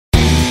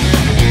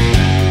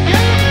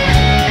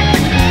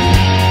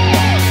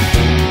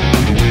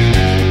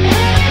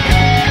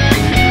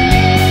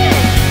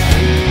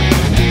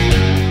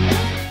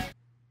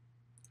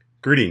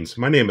Greetings,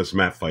 my name is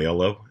Matt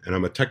Fiello, and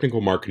I'm a technical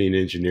marketing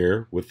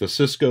engineer with the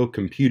Cisco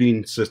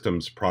Computing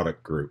Systems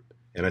Product Group,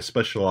 and I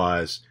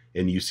specialize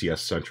in UCS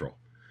Central.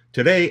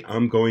 Today,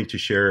 I'm going to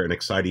share an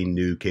exciting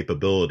new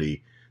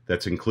capability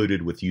that's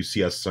included with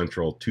UCS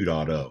Central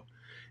 2.0,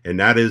 and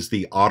that is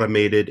the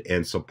automated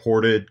and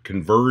supported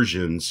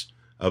conversions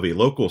of a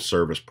local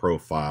service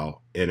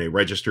profile in a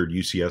registered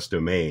UCS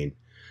domain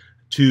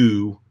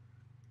to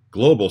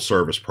global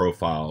service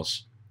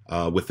profiles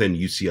within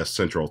UCS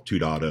Central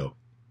 2.0.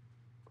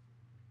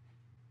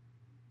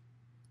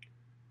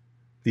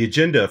 The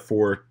agenda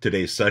for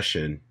today's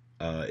session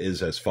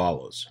is as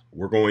follows.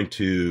 We're going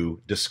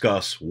to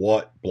discuss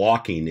what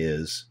blocking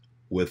is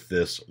with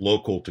this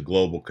local to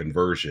global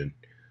conversion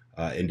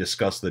and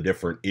discuss the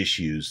different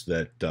issues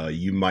that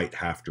you might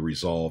have to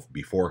resolve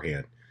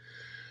beforehand.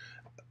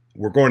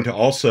 We're going to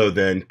also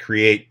then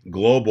create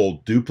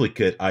global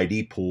duplicate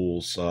ID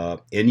pools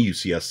in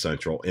UCS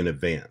Central in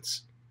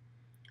advance.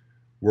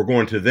 We're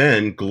going to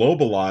then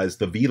globalize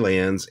the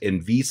VLANs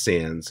and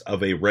vSANs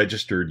of a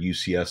registered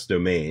UCS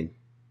domain,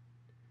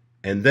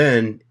 and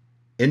then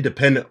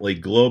independently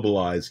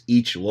globalize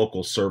each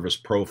local service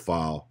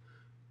profile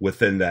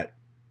within that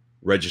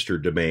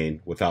registered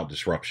domain without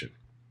disruption.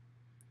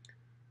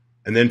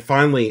 And then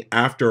finally,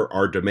 after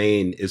our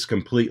domain is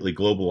completely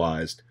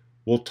globalized,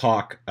 we'll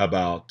talk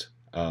about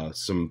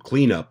some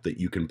cleanup that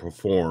you can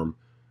perform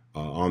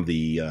on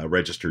the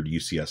registered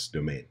UCS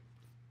domain.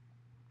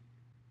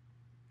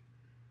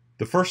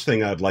 The first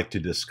thing I'd like to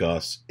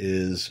discuss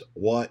is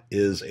what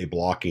is a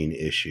blocking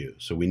issue.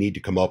 So we need to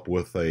come up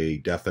with a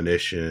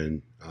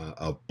definition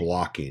of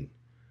blocking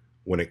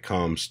when it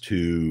comes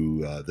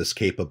to this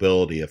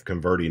capability of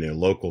converting a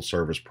local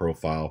service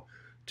profile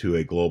to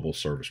a global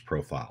service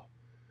profile.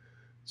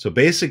 So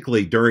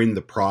basically during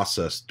the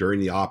process,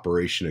 during the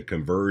operation of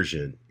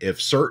conversion, if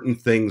certain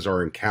things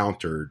are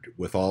encountered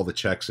with all the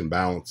checks and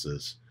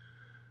balances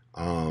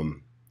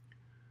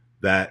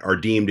that are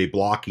deemed a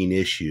blocking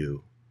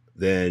issue,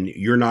 then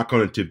you're not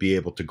going to be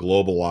able to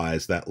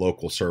globalize that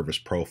local service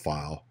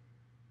profile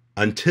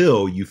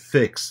until you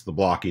fix the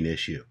blocking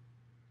issue.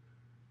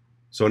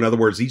 So in other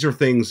words, these are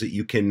things that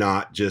you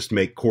cannot just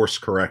make course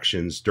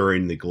corrections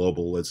during the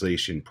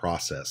globalization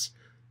process.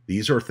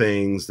 These are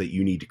things that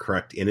you need to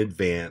correct in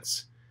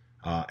advance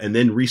and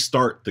then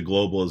restart the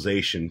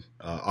globalization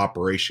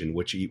operation,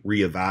 which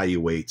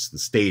reevaluates the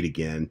state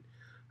again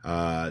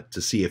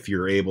to see if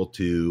you're able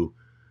to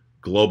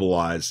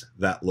globalize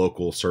that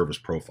local service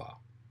profile.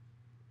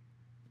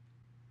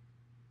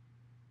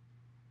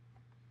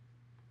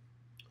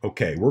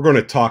 Okay, we're going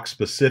to talk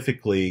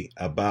specifically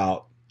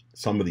about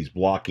some of these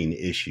blocking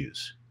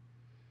issues.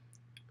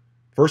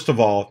 First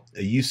of all,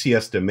 a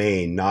UCS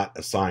domain not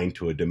assigned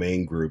to a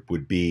domain group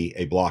would be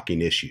a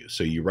blocking issue.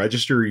 So you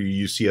register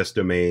your UCS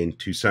domain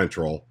to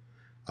Central.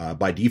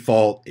 By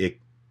default, it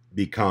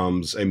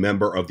becomes a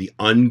member of the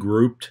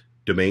ungrouped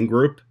domain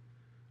group.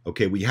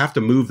 Okay, we have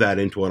to move that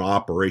into an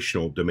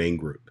operational domain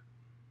group.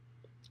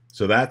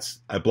 So that's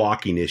a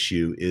blocking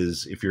issue,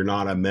 is if you're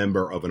not a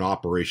member of an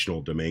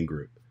operational domain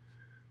group.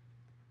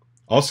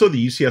 Also,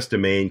 the UCS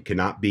domain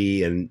cannot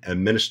be an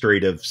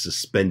administrative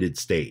suspended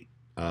state.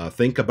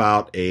 Think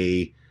about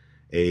a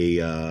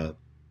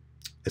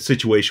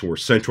situation where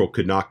Central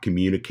could not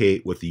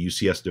communicate with the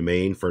UCS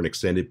domain for an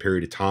extended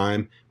period of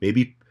time.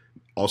 Maybe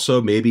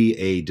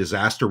a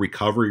disaster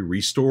recovery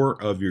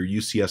restore of your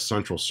UCS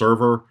Central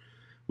server.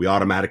 We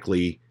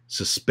automatically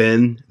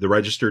suspend the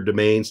registered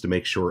domains to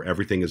make sure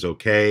everything is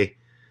okay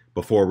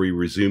before we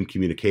resume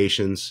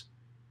communications.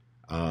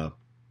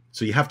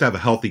 So you have to have a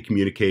healthy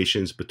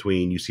communications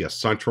between UCS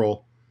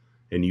Central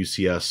and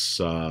UCS,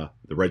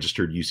 the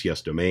registered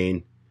UCS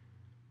domain.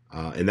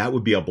 And that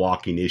would be a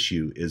blocking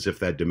issue, is if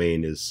that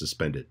domain is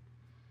suspended.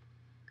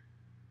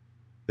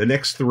 The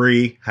next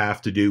three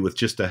have to do with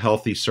just a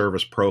healthy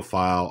service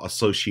profile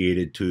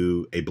associated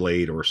to a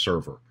blade or a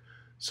server.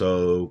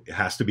 So it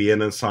has to be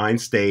in an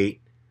assigned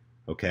state,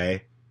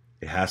 okay?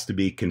 It has to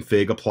be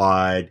config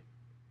applied.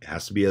 It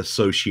has to be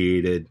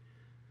associated.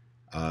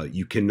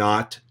 You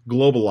cannot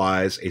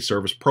globalize a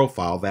service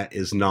profile that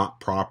is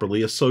not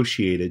properly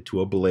associated to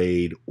a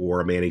blade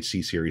or a managed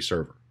C-Series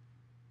server.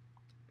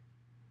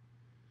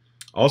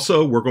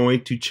 Also, we're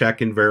going to check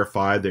and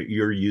verify that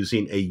you're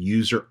using a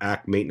user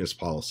act maintenance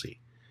policy.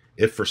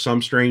 If for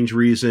some strange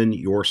reason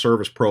your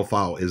service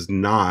profile is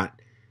not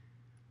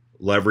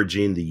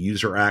leveraging the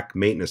user act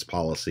maintenance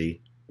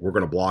policy, we're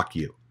going to block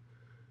you.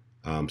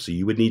 So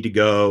you would need to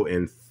go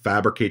and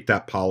fabricate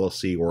that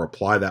policy or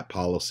apply that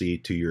policy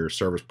to your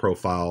service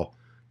profile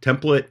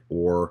template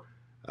or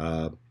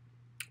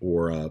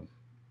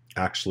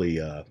actually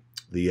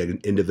the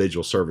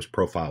individual service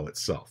profile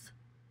itself.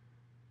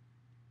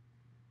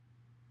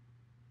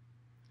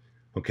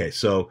 Okay,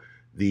 so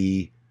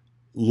the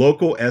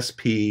local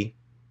SP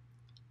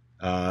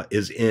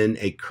is in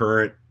a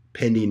current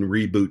pending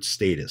reboot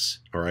status,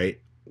 all right?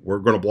 We're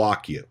going to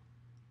block you.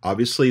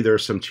 Obviously, there are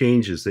some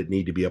changes that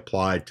need to be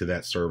applied to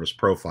that service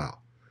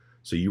profile.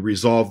 So you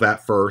resolve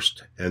that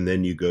first, and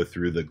then you go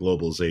through the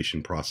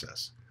globalization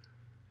process.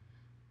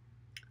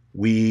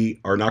 We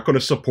are not going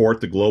to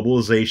support the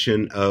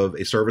globalization of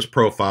a service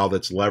profile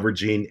that's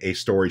leveraging a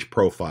storage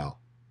profile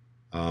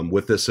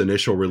with this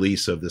initial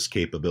release of this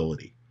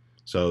capability.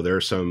 So there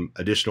are some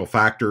additional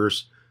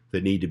factors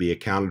that need to be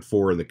accounted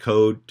for in the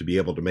code to be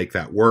able to make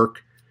that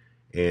work.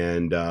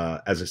 And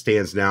as it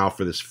stands now,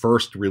 for this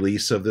first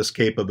release of this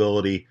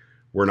capability,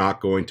 we're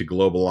not going to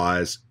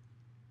globalize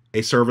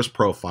a service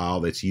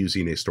profile that's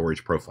using a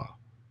storage profile.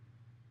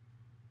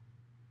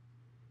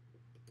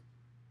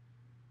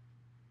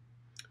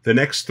 The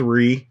next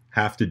three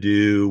have to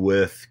do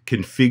with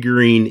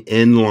configuring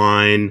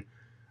inline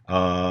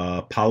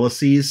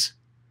policies,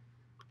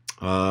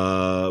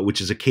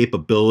 which is a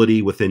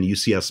capability within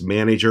UCS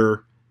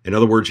Manager. In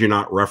other words, you're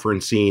not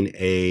referencing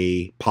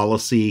a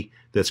policy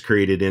that's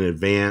created in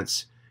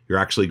advance. You're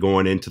actually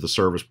going into the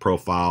service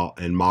profile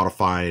and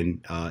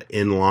modifying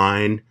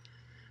inline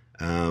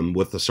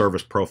with the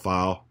service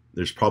profile.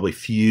 There's probably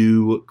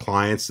few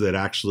clients that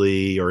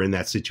actually are in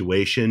that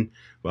situation,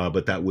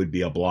 but that would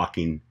be a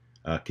blocking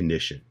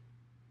condition.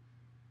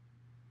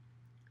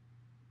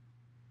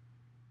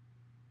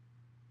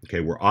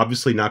 Okay, we're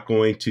obviously not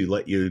going to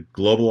let you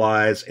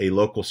globalize a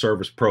local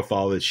service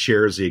profile that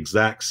shares the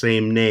exact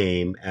same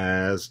name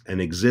as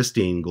an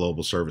existing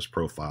global service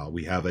profile.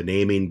 We have a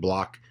naming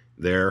block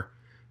there,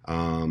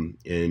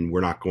 and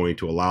we're not going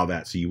to allow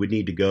that. So you would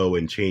need to go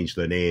and change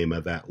the name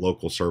of that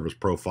local service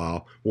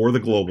profile or the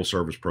global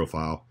service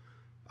profile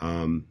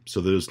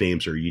so those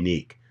names are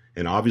unique.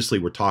 And obviously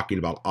we're talking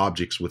about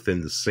objects within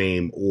the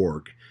same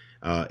org.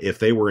 If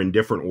they were in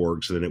different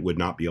orgs, then it would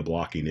not be a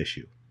blocking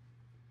issue.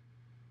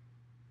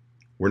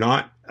 We're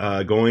not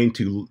going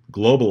to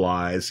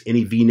globalize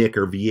any VNIC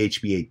or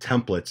VHBA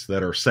templates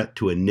that are set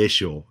to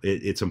initial.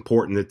 It's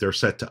important that they're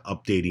set to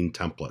updating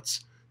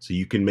templates. So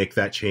you can make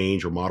that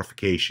change or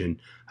modification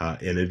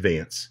in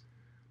advance.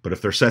 But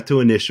if they're set to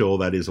initial,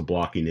 that is a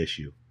blocking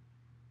issue.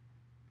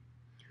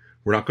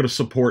 We're not going to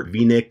support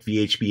VNIC,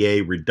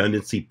 VHBA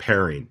redundancy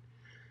pairing.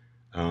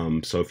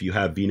 So if you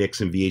have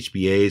VNICs and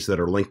VHBAs that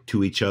are linked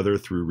to each other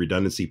through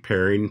redundancy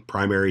pairing,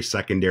 primary,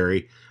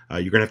 secondary,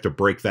 you're going to have to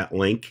break that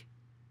link.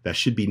 That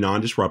should be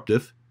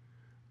non-disruptive.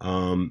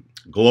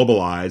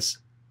 Globalize.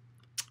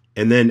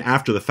 And then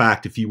after the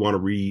fact, if you want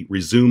to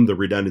resume the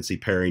redundancy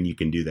pairing, you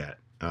can do that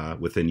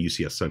within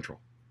UCS Central.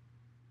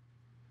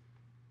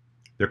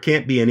 There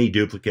can't be any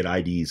duplicate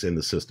IDs in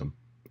the system.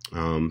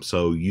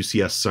 So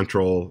UCS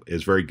Central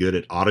is very good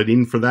at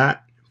auditing for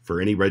that,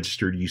 for any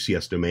registered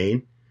UCS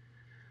domain.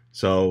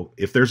 So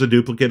if there's a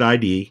duplicate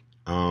ID,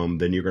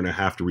 then you're going to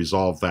have to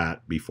resolve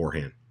that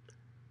beforehand.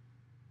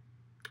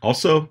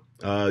 Also,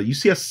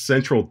 UCS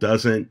Central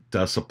doesn't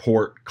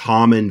support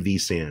common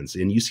vSANs.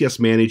 In UCS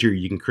Manager,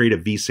 you can create a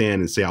vSAN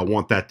and say, I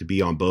want that to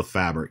be on both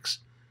fabrics,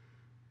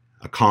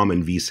 a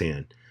common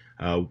vSAN.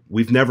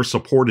 We've never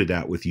supported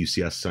that with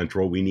UCS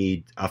Central. We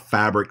need a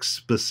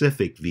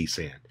fabric-specific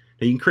vSAN.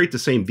 Now, you can create the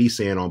same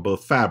vSAN on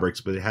both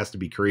fabrics, but it has to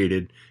be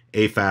created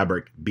A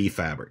fabric, B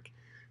fabric.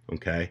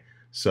 Okay,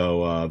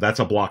 so that's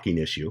a blocking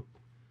issue.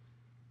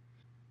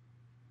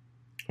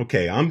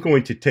 Okay, I'm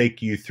going to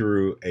take you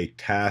through a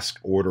task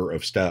order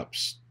of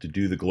steps to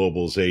do the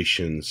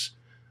globalizations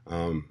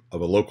of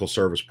a local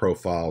service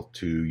profile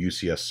to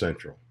UCS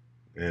Central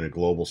and a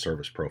global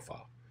service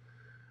profile.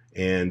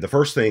 And the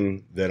first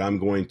thing that I'm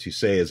going to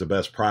say as a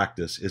best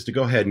practice is to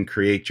go ahead and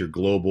create your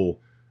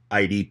global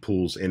ID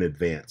pools in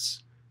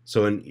advance.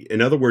 So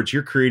in other words,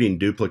 you're creating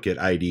duplicate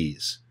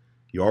IDs.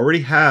 You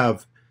already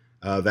have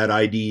that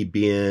ID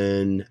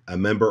being a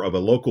member of a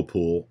local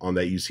pool on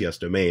that UCS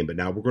domain, but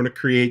now we're going to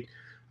create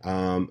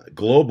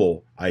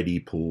global ID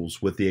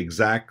pools with the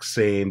exact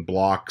same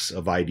blocks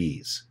of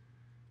IDs,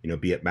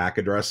 be it MAC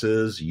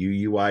addresses,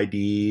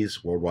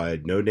 UUIDs,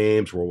 worldwide node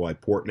names, worldwide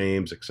port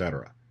names,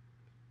 etc.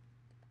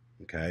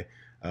 Okay.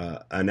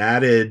 An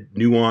added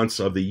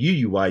nuance of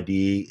the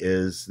UUID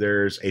is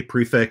there's a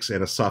prefix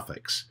and a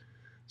suffix.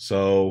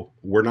 So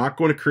we're not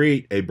going to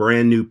create a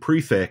brand new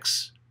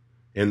prefix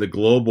in the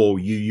global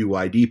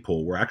UUID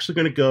pool. We're actually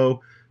going to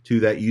go to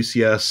that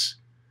UCS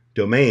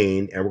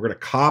domain, and we're going to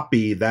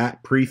copy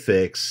that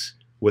prefix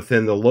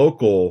within the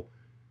local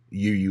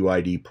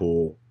UUID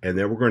pool, and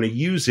then we're going to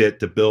use it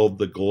to build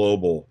the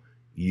global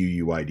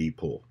UUID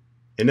pool.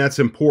 And that's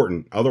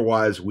important.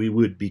 Otherwise, we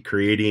would be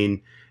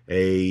creating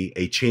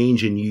a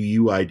change in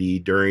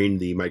UUID during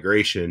the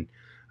migration,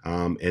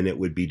 and it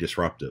would be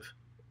disruptive.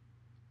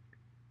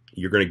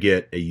 You're going to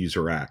get a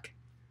user ACK.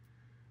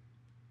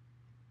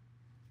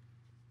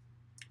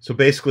 So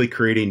basically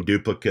creating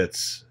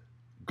duplicates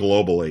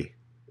globally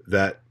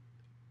that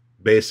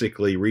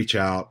basically reach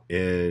out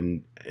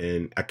and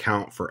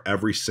account for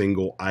every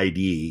single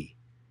ID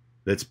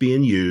that's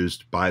being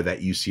used by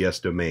that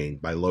UCS domain,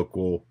 by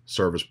local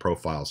service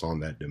profiles on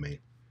that domain.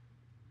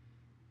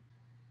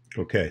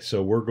 Okay,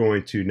 so we're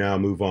going to now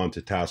move on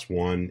to task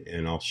one,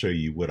 and I'll show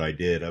you what I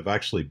did. I've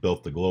actually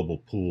built the global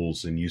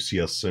pools in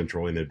UCS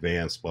Central in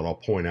advance, but I'll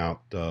point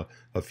out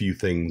a few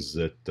things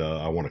that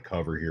I want to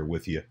cover here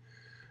with you.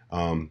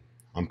 I'm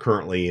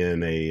currently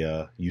in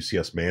a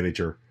UCS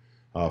Manager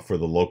for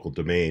the local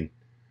domain.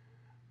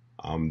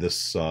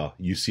 This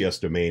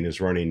UCS domain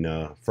is running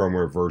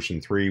firmware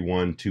version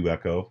 3.1.2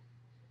 Echo.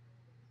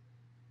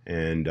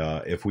 And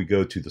if we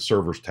go to the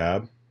servers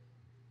tab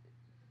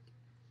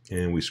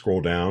and we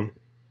scroll down,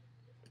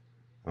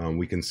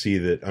 we can see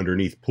that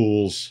underneath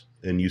pools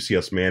in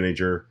UCS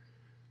Manager,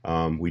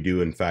 we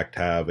do in fact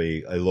have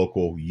a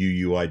local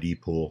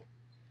UUID pool.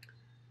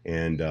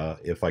 And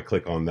if I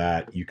click on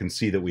that, you can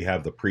see that we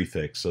have the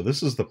prefix. So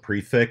this is the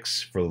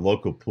prefix for the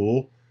local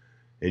pool,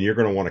 and you're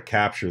going to want to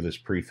capture this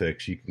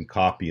prefix. You can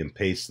copy and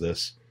paste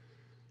this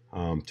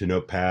to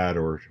Notepad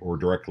or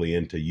directly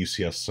into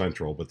UCS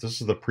Central. But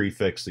this is the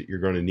prefix that you're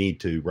going to need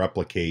to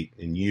replicate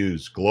and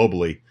use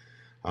globally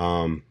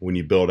when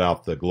you build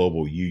out the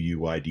global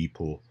UUID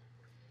pool.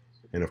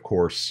 And of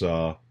course,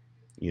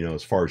 you know,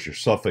 as far as your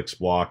suffix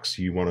blocks,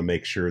 you want to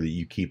make sure that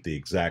you keep the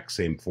exact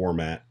same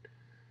format.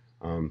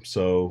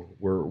 So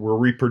we're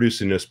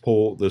reproducing this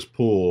pool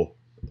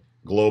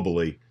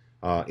globally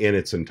in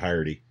its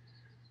entirety.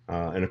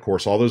 And of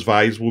course, all those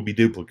values will be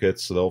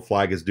duplicates, so they'll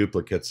flag as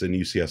duplicates in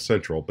UCS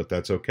Central, but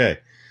that's okay.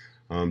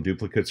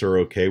 Duplicates are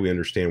okay. We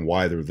understand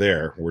why they're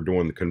there. We're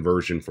doing the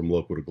conversion from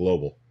local to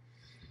global.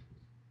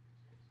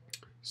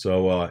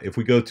 So if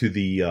we go to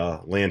the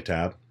LAN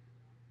tab,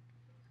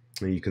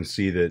 and you can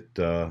see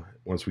that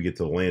once we get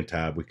to the LAN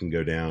tab, we can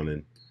go down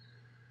and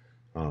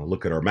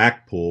look at our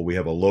MAC pool. We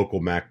have a local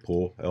MAC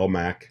pool,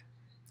 LMAC,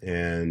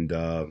 and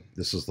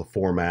this is the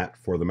format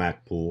for the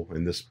MAC pool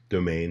in this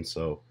domain.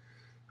 So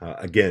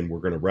again, we're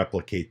going to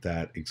replicate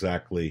that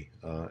exactly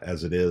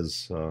as it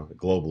is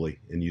globally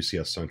in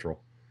UCS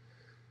Central.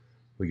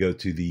 We go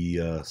to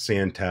the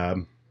SAN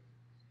tab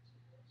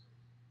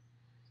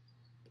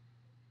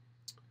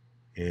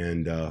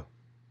and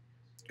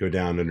go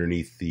down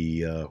underneath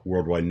the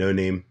worldwide no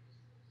name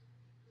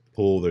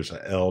pool. There's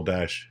a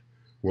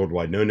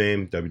L-worldwide no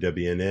name,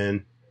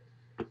 WWNN.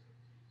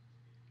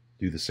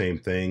 Do the same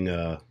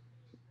thing.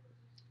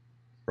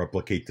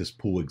 Replicate this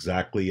pool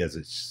exactly as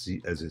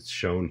it's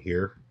shown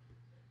here.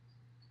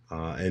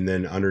 And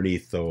then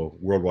underneath the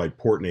worldwide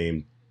port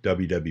name,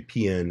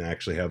 WWPN, I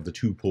actually have the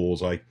two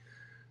pools.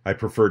 I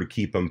prefer to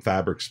keep them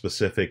fabric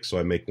specific, so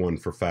I make one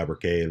for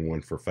fabric A and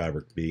one for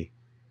fabric B.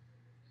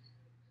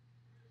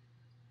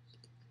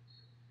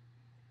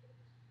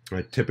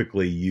 I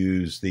typically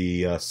use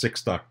the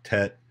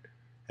 6.tet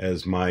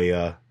as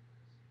my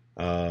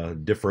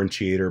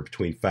differentiator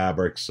between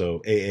fabrics.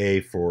 So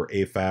AA for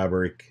A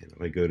fabric.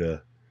 If I go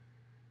to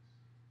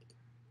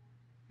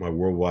my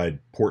worldwide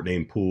port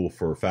name pool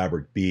for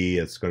fabric B,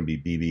 it's going to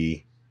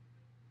be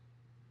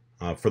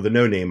BB. For the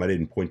no name, I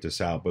didn't point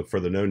this out, but for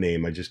the no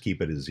name, I just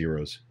keep it as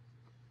zeros.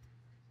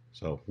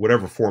 So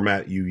whatever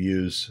format you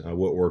use,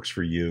 what works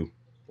for you,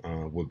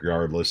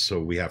 regardless.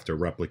 So we have to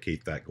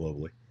replicate that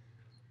globally.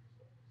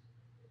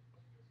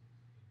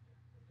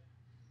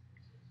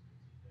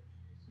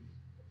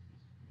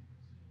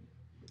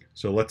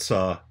 So let's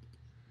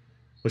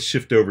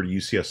shift over to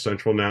UCS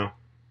Central now.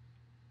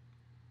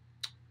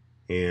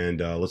 And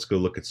let's go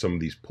look at some of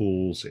these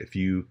pools. If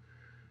you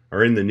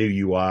are in the new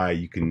UI,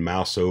 you can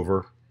mouse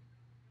over.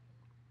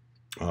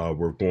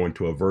 We're going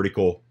to a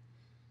vertical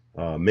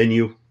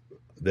menu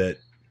that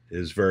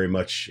is very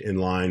much in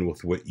line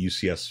with what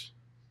UCS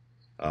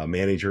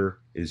Manager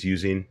is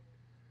using.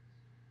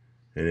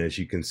 And as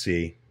you can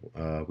see,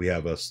 we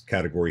have a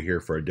category here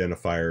for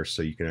identifiers,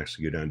 so you can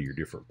actually go down to your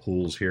different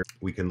pools here.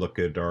 We can look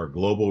at our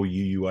global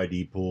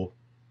UUID pool.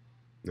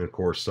 And of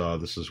course,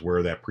 this is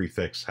where that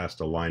prefix has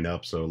to line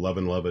up. So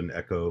 1111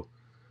 Echo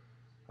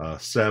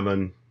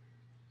 7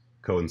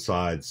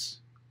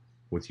 coincides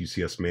with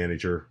UCS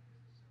Manager.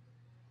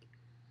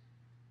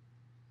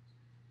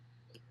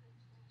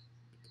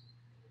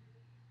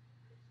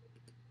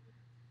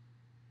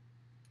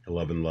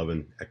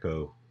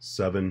 Echo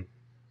 7.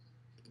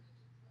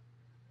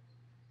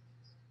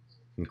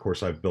 And of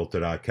course, I've built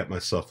it out. I kept my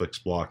suffix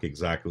block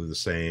exactly the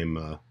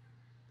same.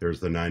 There's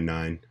the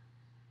 99.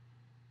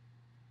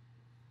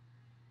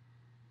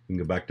 We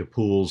can go back to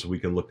pools. We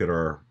can look at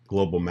our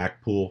global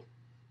MAC pool.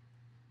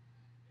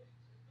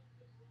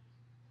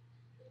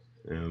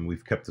 And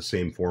we've kept the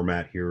same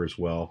format here as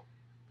well.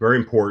 Very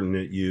important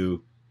that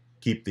you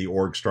keep the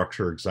org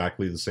structure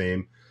exactly the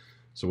same.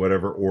 So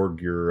whatever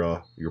org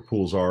your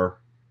pools are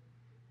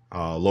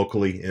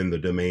locally in the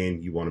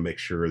domain, you want to make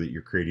sure that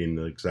you're creating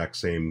the exact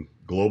same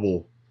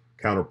global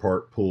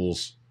counterpart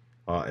pools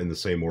in the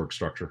same org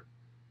structure.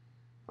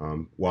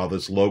 While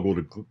this local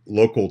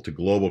to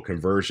global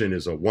conversion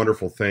is a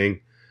wonderful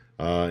thing,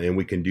 and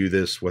we can do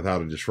this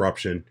without a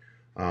disruption,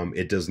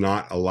 it does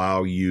not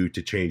allow you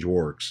to change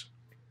orgs.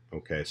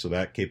 Okay, so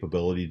that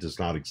capability does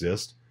not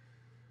exist.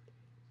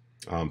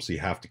 So you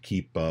have to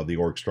keep the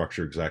org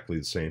structure exactly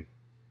the same.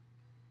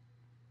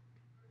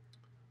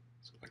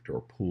 Let's go back to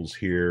our pools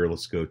here.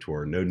 Let's go to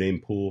our no name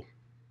pool.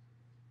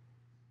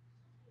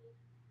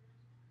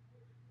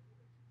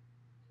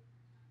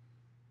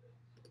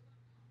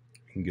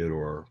 We can go to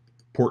our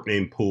port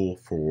name pool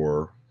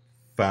for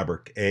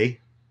fabric A.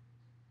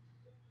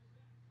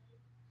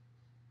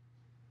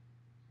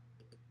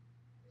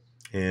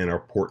 And our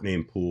port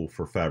name pool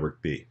for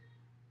fabric B.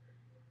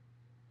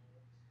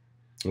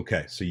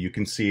 Okay, so you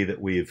can see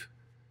that we've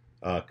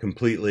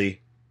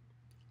completely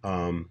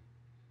um,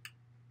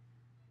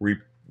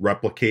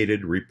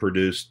 replicated,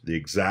 reproduced the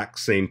exact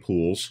same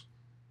pools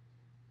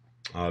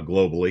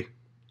globally,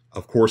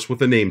 of course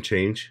with a name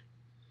change.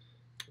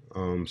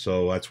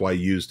 So that's why I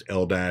used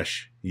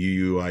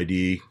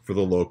L-UUID for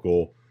the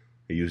local.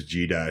 I used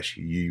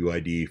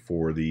G-UUID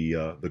for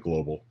the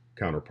global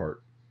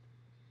counterpart.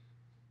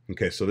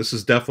 Okay, so this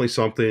is definitely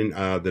something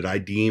that I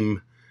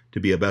deem to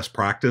be a best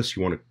practice.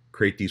 You want to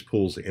create these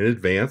pools in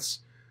advance.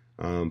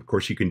 Of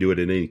course, you can do it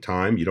at any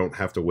time. You don't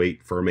have to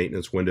wait for a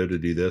maintenance window to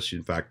do this.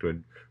 In fact, I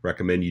would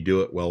recommend you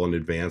do it well in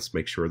advance.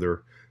 Make sure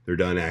they're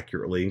done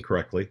accurately and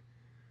correctly,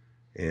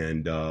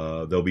 and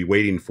they'll be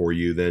waiting for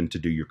you then to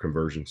do your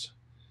conversions.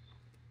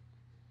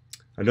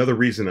 Another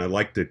reason I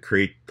like to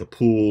create the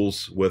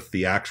pools with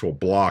the actual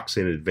blocks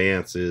in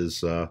advance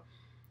is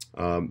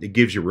it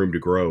gives you room to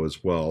grow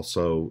as well.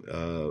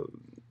 So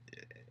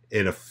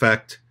in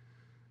effect,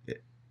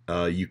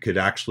 you could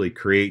actually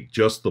create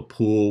just the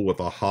pool with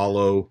a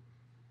hollow,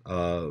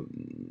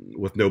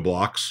 with no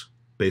blocks,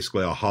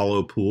 basically a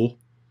hollow pool,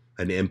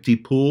 an empty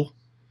pool,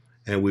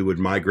 and we would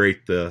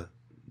migrate the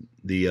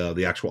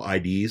actual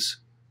IDs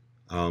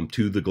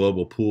to the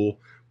global pool.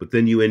 But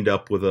then you end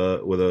up with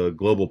a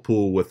global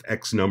pool with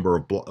X number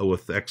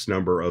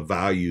of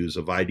values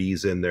of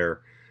IDs in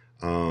there.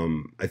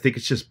 I think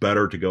it's just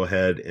better to go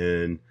ahead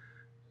and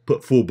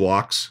put full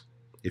blocks,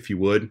 if you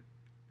would,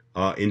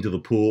 into the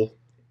pool.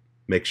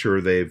 Make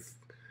sure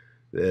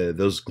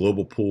those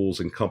global pools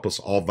encompass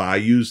all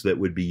values that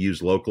would be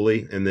used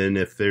locally, and then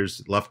if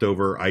there's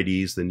leftover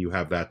IDs, then you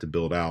have that to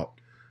build out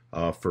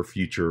for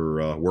future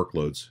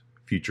workloads,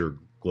 future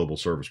global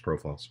service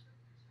profiles.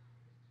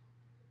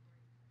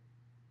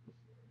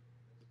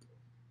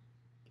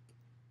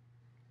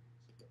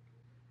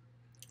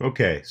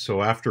 Okay,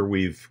 so after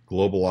we've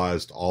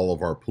globalized all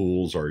of our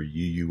pools, our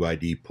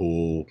UUID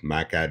pool,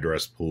 MAC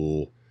address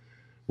pool,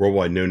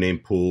 worldwide no name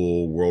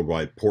pool,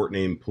 worldwide port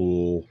name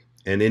pool,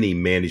 and any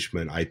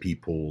management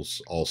IP pools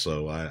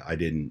also. I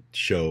didn't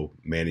show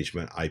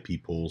management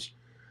IP pools,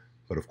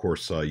 but of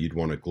course you'd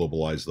want to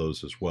globalize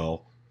those as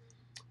well.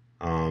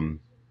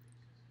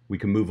 We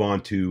can move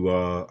on to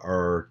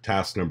our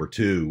task number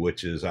 2,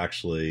 which is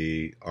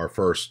actually our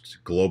first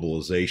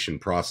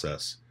globalization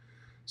process.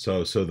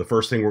 So the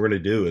first thing we're going to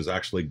do is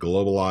actually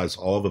globalize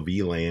all the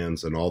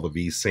VLANs and all the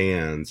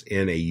vSANs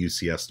in a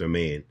UCS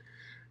domain.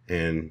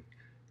 And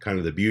kind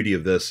of the beauty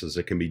of this is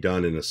it can be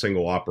done in a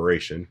single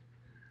operation.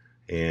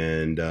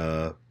 And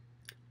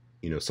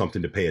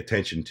something to pay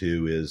attention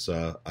to is,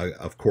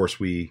 of course,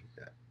 we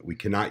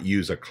cannot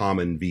use a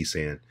common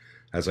vSAN.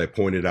 As I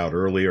pointed out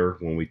earlier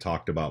when we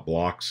talked about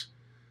blocks,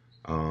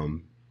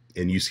 in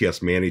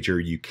UCS Manager,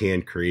 you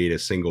can create a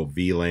single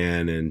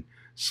VLAN and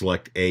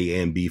select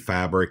A and B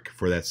fabric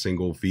for that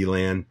single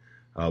VLAN.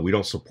 We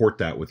don't support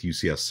that with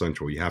UCS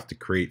Central. You have to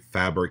create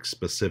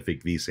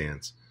fabric-specific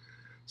vSANs.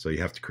 So you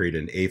have to create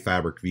an A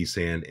fabric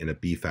vSAN and a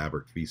B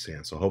fabric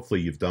vSAN. So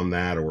hopefully you've done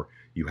that, or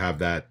you have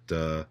that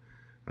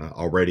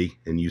already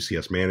in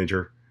UCS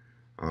Manager,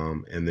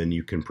 and then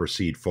you can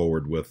proceed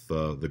forward with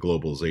the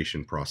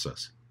globalization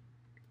process.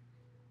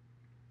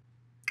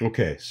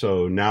 Okay,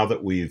 so now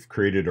that we've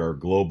created our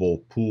global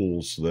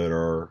pools that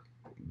are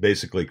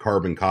basically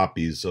carbon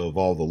copies of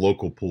all the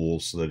local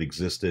pools that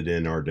existed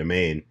in our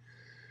domain,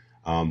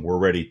 we're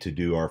ready to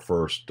do our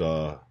first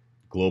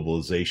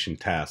globalization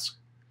task.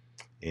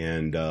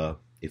 And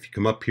if you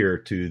come up here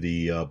to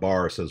the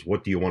bar, it says,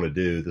 what do you want to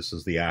do? This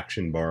is the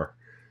action bar.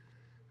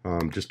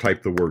 Just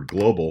type the word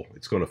global.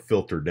 It's going to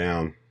filter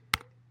down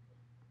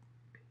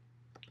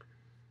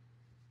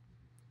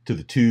to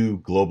the 2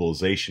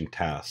 globalization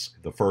tasks.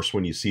 The first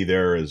one you see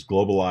there is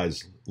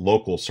globalize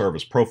local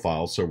service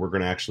profiles. So we're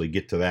going to actually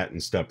get to that in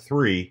step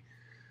 3.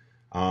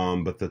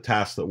 But the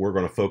task that we're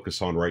going to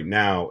focus on right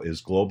now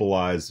is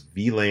globalize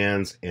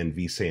VLANs and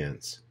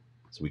vSANs.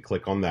 So we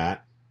click on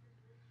that,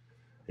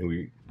 and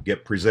we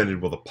get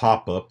presented with a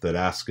pop-up that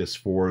asks us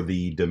for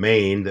the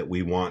domain that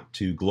we want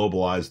to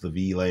globalize the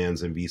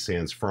VLANs and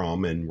vSANs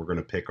from, and we're going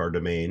to pick our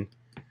domain.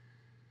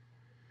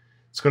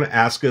 It's going to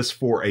ask us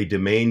for a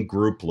domain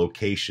group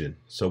location.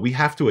 So we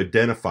have to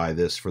identify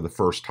this for the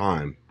first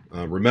time.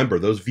 Remember,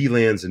 those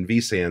VLANs and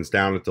vSANs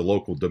down at the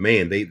local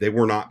domain, they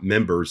were not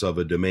members of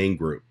a domain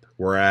group,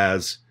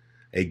 whereas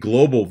a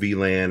global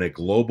VLAN, a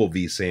global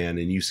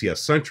vSAN in UCS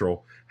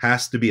Central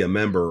has to be a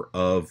member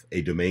of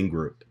a domain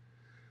group.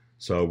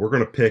 So we're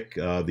going to pick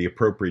the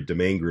appropriate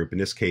domain group. In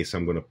this case,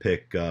 I'm going to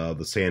pick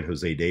the San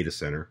Jose Data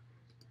Center.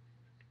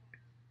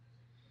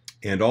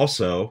 And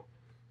also,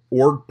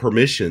 org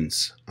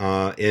permissions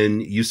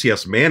in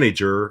UCS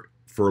Manager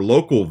for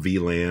local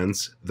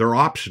VLANs, they're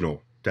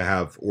optional to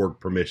have org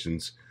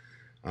permissions.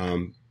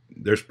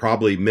 There's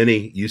probably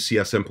many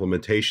UCS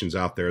implementations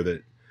out there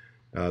that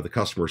the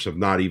customers have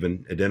not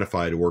even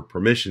identified org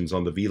permissions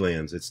on the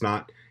VLANs. It's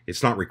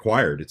not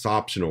required. It's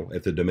optional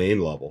at the domain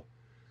level.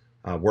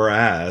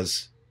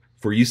 Whereas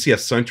for UCS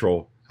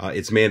Central,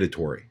 it's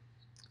mandatory.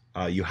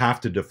 You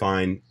have to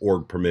define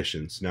org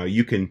permissions. Now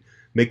you can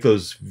make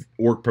those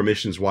org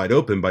permissions wide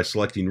open by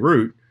selecting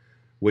root,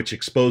 which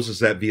exposes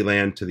that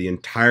VLAN to the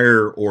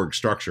entire org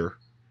structure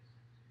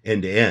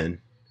end to end.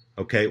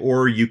 Okay,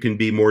 or you can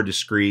be more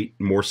discreet,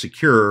 more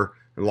secure,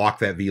 and lock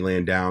that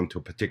VLAN down to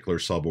a particular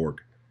suborg.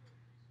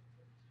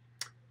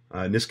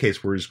 In this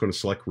case, we're just going to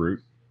select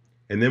root,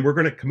 and then we're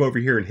going to come over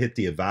here and hit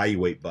the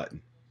evaluate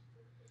button.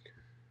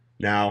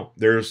 Now,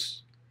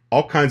 there's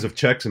all kinds of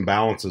checks and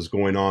balances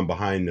going on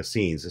behind the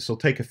scenes. This will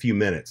take a few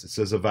minutes. It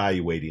says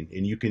evaluating,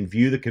 and you can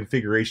view the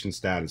configuration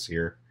status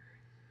here.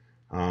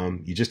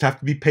 You just have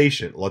to be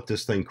patient. Let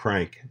this thing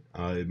crank.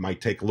 It might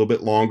take a little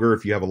bit longer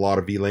if you have a lot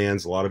of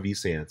VLANs, a lot of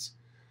vSANs.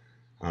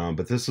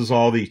 But this is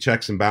all the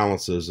checks and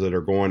balances that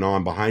are going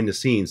on behind the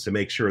scenes to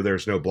make sure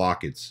there's no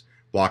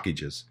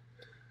blockages.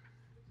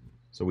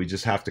 So we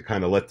just have to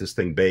kind of let this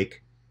thing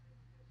bake.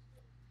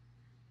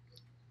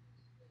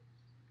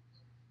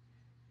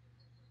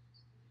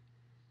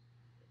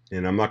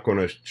 And I'm not going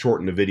to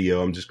shorten the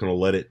video. I'm just going to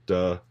let it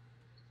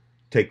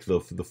take the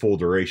full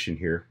duration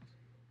here.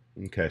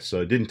 Okay,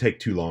 so it didn't take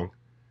too long.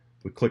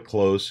 We click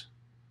close,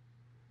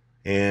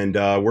 and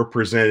we're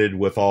presented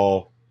with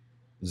all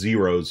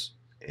zeros,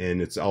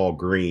 and it's all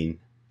green.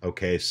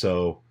 Okay,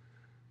 so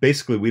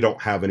basically we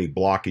don't have any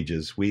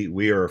blockages.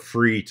 We are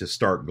free to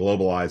start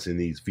globalizing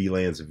these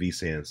VLANs and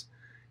vSANs.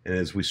 And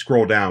as we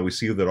scroll down, we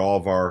see that all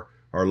of our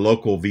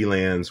local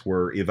VLANs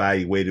were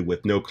evaluated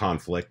with no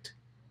conflict.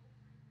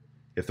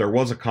 If there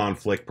was a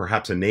conflict,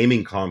 perhaps a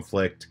naming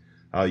conflict,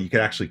 you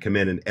could actually come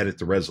in and edit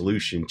the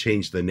resolution,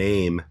 change the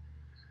name,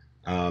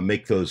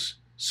 make those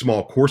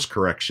small course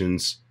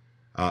corrections,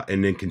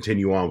 and then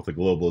continue on with the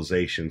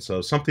globalization.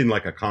 So something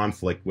like a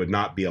conflict would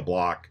not be a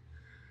block.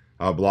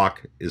 A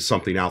block is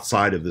something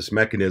outside of this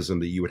mechanism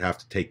that you would have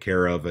to take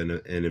care of in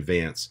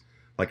advance.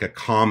 Like a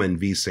common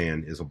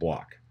vSAN is a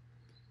block.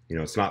 You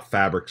know, it's not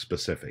fabric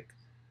specific.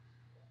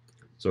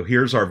 So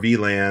here's our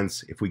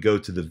VLANs. If we go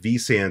to the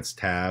vSANs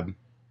tab,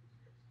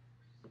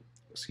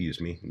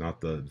 excuse me, not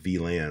the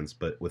VLANs,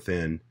 but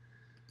within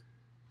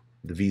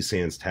the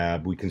vSANs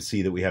tab, we can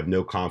see that we have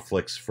no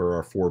conflicts for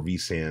our 4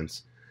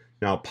 vSANs.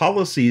 Now,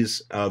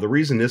 policies, the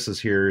reason this is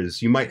here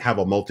is you might have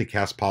a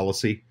multicast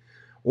policy,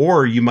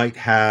 or you might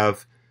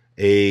have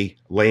a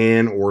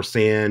LAN or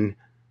SAN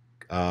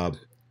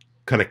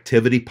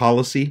connectivity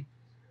policy.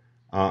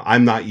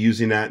 I'm not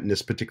using that in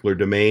this particular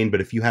domain, but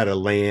if you had a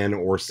LAN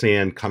or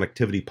SAN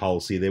connectivity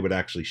policy, they would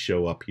actually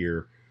show up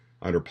here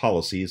under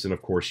policies, and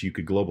of course you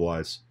could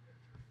globalize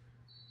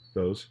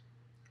those.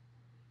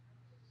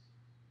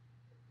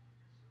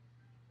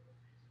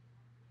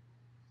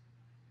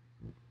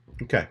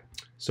 Okay,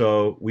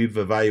 so we've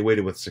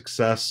evaluated with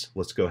success.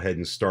 Let's go ahead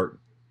and start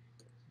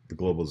the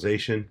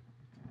globalization.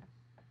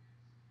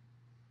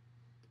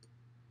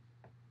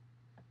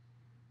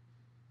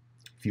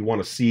 If you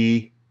want to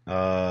see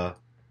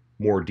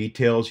more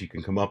details, you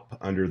can come up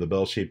under the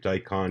bell-shaped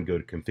icon, go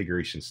to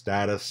configuration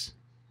status.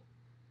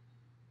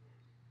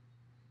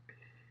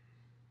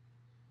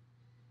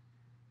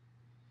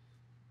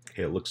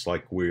 Okay, it looks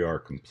like we are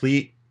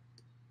complete.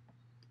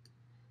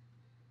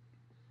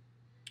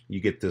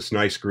 You get this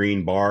nice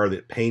green bar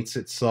that paints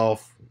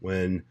itself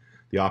when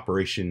the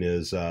operation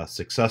is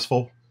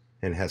successful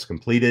and has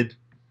completed.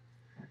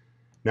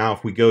 Now,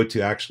 if we go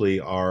to actually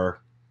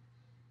our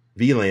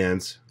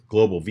VLANs,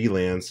 global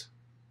VLANs,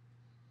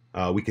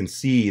 we can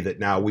see that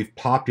now we've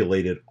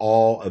populated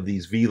all of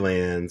these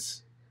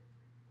VLANs,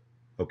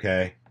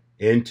 okay,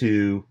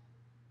 into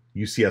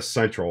UCS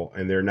Central,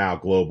 and they're now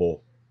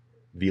global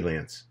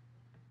VLANs.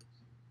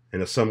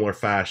 In a similar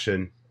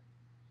fashion,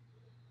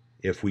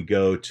 if we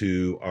go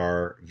to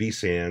our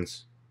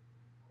vSANs,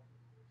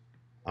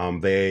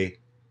 they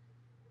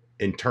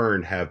in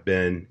turn have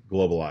been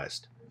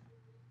globalized.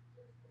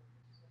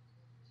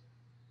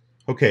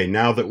 Okay,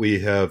 now that we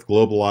have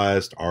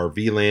globalized our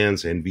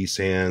VLANs and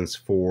vSANs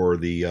for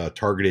the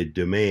targeted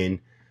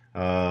domain,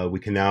 we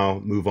can now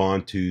move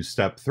on to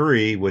step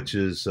 3, which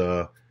is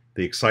the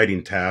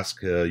exciting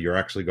task. You're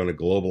actually going to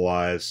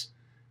globalize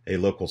a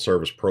local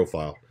service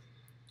profile.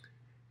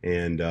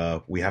 And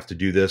we have to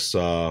do this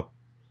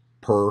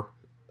per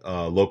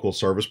local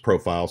service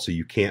profile, so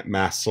you can't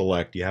mass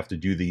select. You have to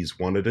do these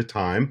one at a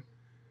time.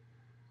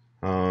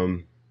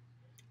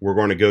 We're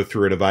going to go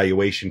through an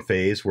evaluation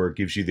phase where it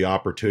gives you the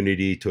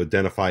opportunity to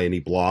identify any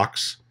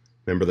blocks.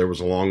 Remember, there was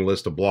a long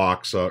list of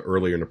blocks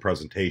earlier in the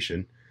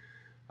presentation.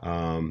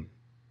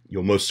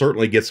 You'll most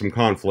certainly get some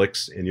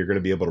conflicts, and you're going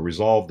to be able to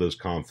resolve those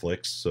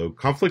conflicts. So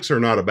conflicts are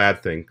not a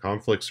bad thing.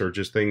 Conflicts are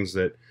just things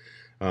that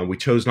we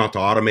chose not to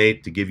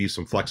automate to give you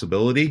some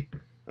flexibility.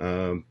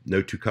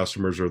 No two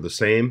customers are the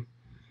same.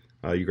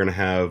 You're going to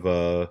have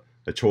a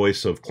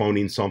choice of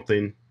cloning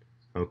something,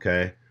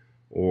 okay,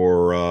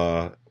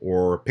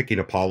 or picking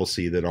a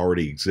policy that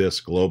already exists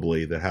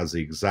globally that has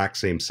the exact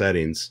same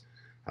settings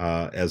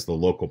as the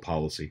local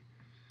policy.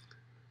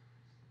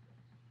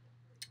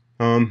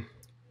 Then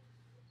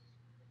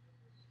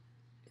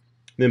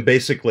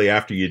basically,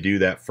 after you do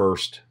that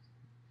first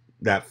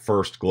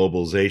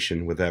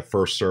globalization with that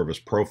first service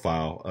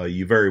profile,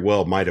 you very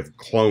well might have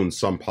cloned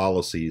some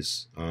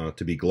policies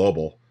to be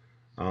global.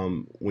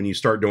 when you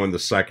start doing the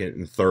second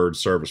and third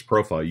service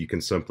profile, you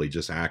can simply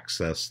just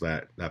access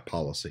that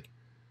policy.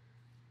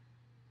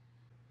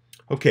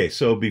 Okay,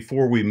 so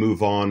before we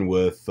move on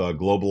with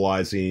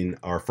globalizing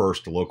our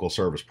first local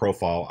service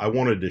profile, I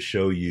wanted to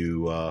show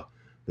you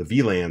the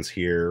VLANs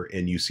here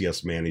in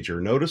UCS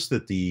Manager. Notice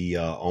that the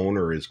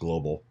owner is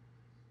global.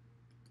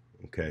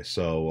 Okay,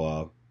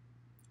 so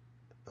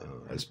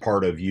as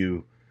part of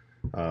you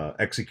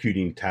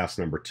executing task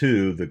number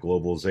 2, the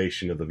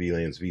globalization of the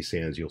VLANs,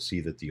 vSANs, you'll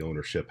see that the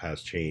ownership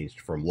has changed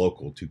from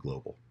local to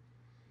global.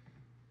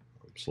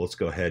 So let's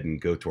go ahead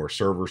and go to our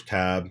servers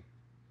tab.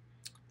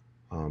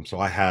 So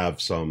I have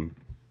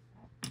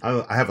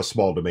a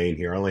small domain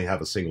here. I only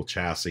have a single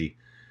chassis,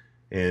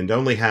 and I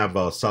only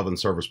have 7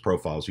 service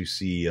profiles. You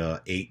see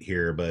 8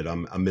 here, but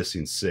I'm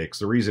missing 6.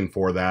 The reason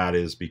for that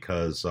is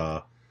because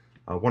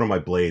one of my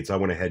blades I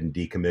went ahead and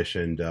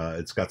decommissioned.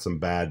 It's got some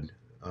bad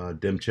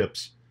DIMM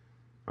chips.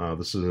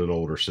 This is an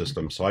older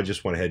system, so I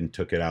just went ahead and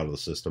took it out of the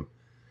system.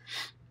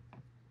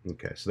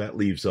 Okay, so that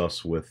leaves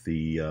us with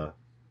the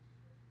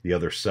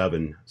other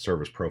 7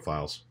 service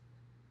profiles.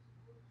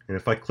 And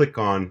if I click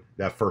on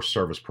that first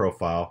service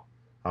profile,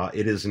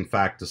 it is in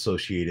fact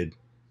associated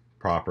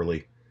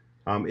properly.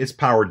 It's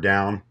powered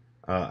down.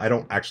 I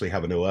don't actually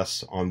have an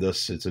OS on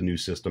this. It's a new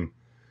system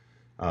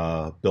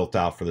built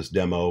out for this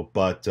demo,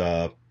 but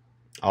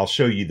I'll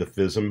show you the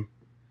FISM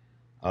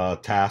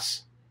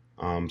tasks.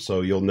 So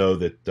you'll know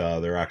that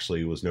there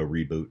actually was no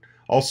reboot.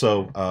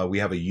 Also, we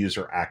have a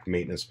user ACK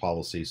maintenance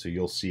policy, so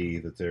you'll see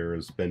that there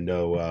has been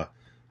no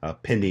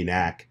pending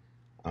ACK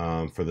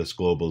for this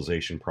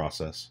globalization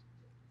process.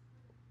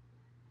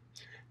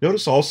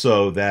 Notice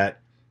also that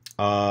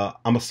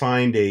I'm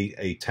assigned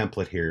a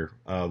template here.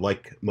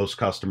 Like most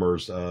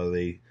customers,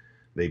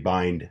 they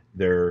bind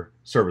their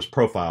service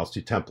profiles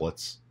to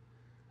templates.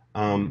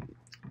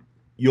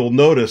 You'll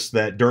notice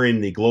that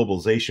during the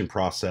globalization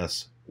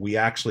process, we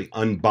actually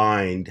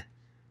unbind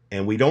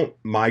and we don't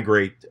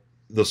migrate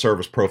the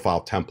service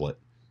profile template.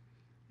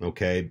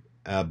 Okay,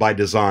 by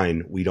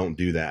design, we don't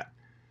do that.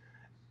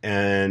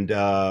 And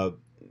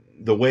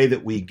the way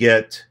that we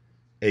get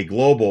a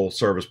global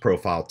service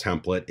profile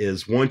template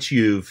is once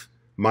you've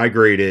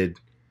migrated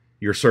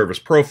your service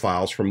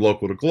profiles from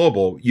local to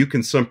global, you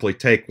can simply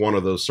take one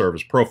of those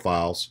service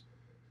profiles,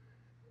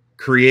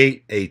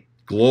 create a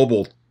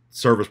global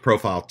service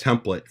profile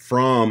template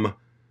from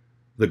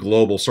the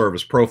global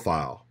service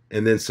profile,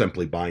 and then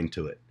simply bind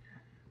to it.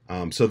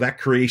 So that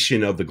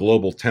creation of the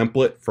global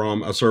template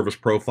from a service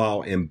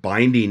profile and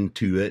binding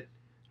to it,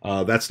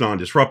 that's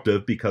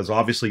non-disruptive because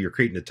obviously you're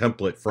creating a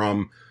template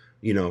from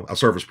a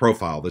service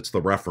profile that's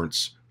the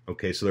reference.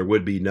 Okay, so there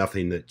would be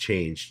nothing that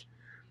changed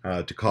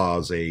to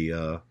cause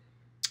a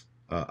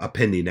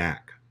pending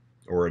ACK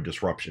or a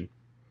disruption.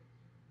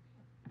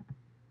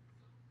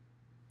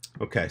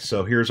 Okay,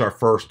 so here's our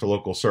first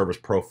local service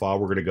profile.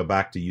 We're going to go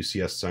back to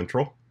UCS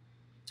Central,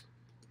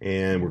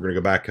 and we're going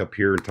to go back up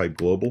here and type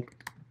global.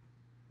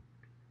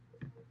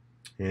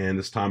 And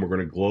this time we're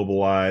going to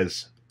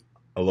globalize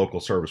a local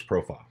service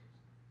profile.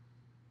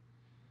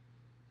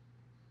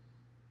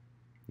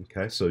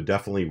 Okay, so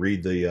definitely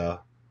read the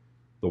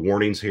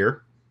warnings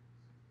here.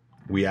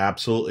 We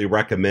absolutely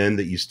recommend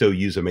that you still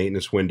use a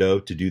maintenance window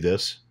to do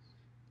this.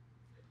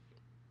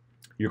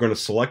 You're going to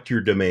select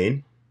your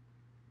domain.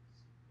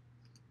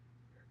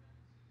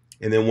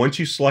 And then once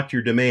you select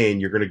your domain,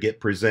 you're going to get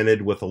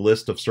presented with a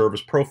list of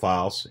service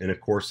profiles. And of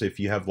course, if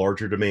you have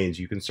larger domains,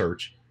 you can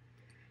search.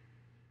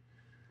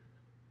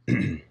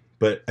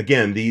 But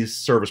again, these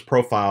service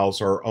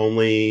profiles are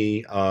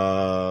only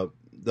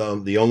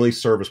the only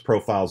service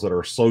profiles that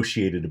are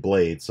associated to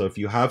Blade. So if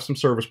you have some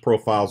service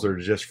profiles that are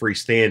just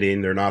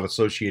freestanding, they're not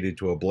associated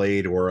to a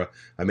Blade or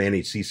a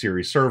managed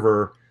C-Series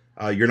server,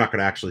 you're not going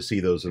to actually see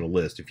those in a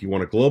list. If you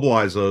want to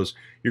globalize those,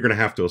 you're going to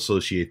have to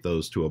associate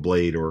those to a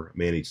Blade or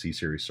managed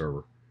C-Series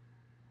server.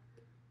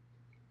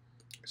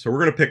 So we're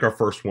going to pick our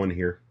first one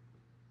here,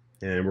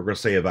 and we're going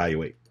to say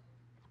evaluate.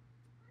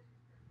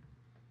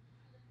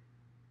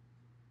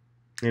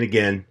 And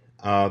again,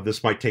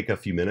 this might take a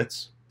few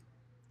minutes.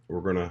 We're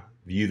going to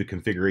view the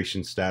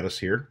configuration status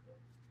here.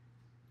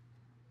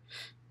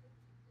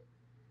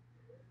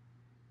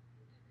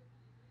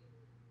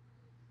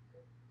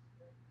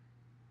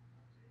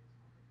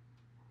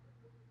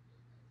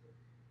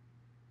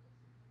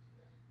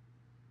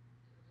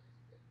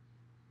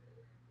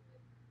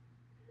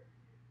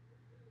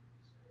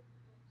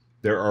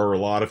 There are a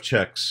lot of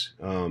checks.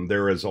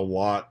 There is a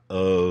lot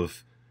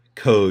of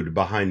code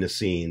behind the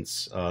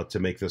scenes to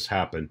make this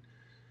happen.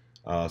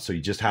 So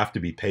you just have to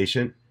be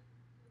patient.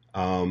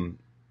 While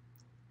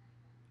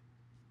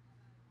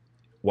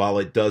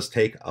it does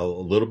take a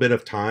little bit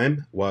of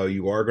time, while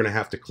you are going to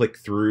have to click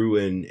through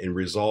and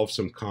resolve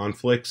some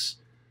conflicts,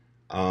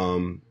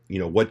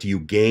 what do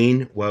you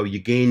gain? Well, you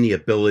gain the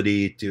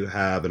ability to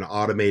have an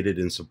automated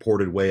and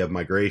supported way of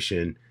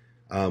migration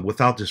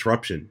without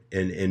disruption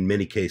in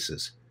many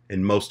cases,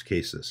 in most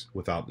cases,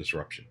 without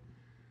disruption.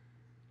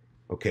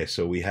 Okay,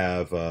 so we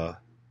have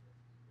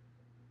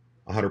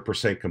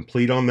 100%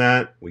 complete on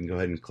that. We can go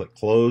ahead and click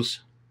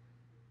close.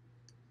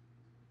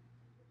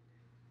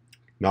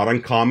 Not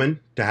uncommon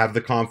to have the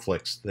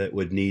conflicts that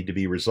would need to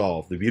be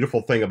resolved. The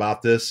beautiful thing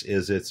about this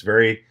is it's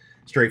very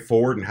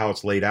straightforward in how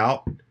it's laid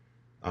out.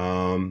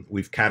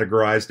 We've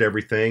categorized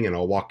everything, and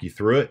I'll walk you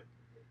through it.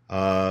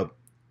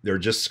 They're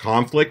just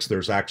conflicts.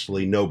 There's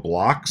actually no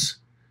blocks,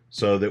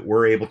 so that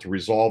we're able to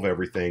resolve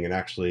everything and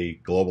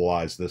actually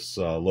globalize this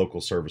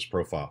local service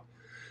profile.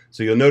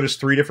 So you'll notice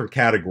 3 different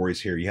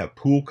categories here. You have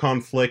pool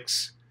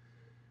conflicts,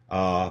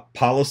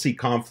 policy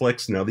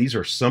conflicts. Now these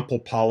are simple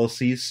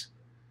policies,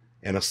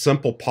 and a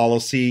simple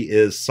policy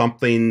is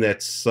something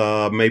that's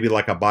maybe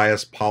like a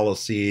bias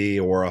policy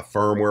or a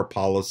firmware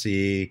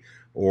policy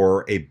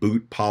or a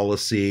boot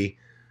policy.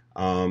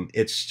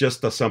 It's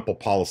just a simple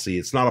policy.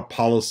 It's not a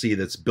policy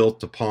that's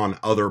built upon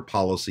other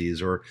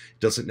policies or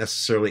doesn't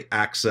necessarily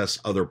access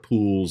other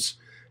pools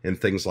and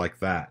things like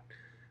that.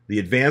 The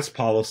advanced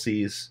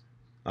policies,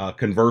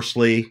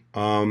 conversely,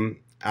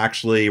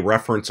 actually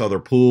reference other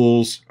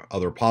pools,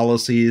 other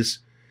policies.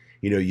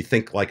 You know, you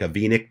think like a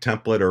VNIC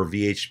template or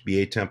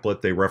VHBA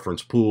template, they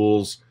reference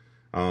pools,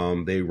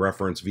 they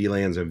reference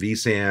VLANs and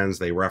vSANs,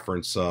 they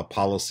reference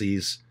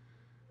policies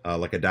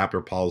like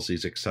adapter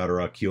policies,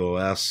 etc.,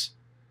 QoS.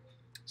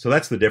 So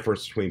that's the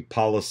difference between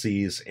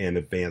policies and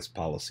advanced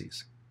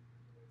policies.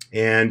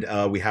 And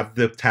we have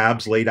the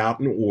tabs laid out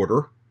in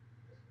order.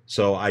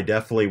 So I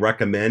definitely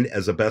recommend,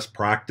 as a best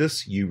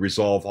practice, you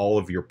resolve all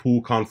of your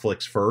pool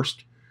conflicts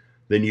first.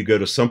 Then you go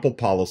to simple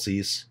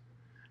policies.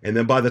 And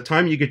then by the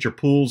time you get your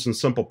pools and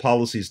simple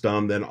policies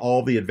done, then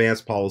all the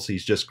advanced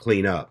policies just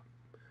clean up.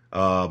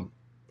 Or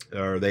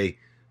they,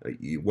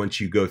 once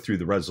you go through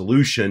the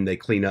resolution, they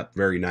clean up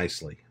very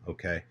nicely.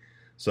 Okay.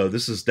 So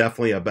this is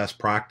definitely a best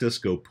practice.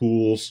 Go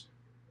pools,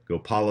 go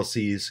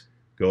policies,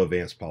 go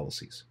advanced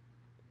policies.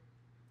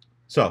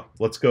 So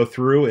let's go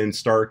through and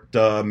start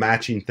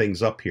matching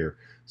things up here.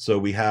 So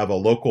we have a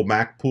local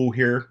MAC pool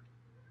here,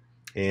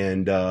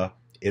 and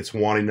it's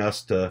wanting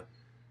us to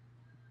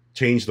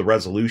change the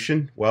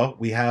resolution. Well,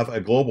 we have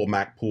a global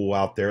MAC pool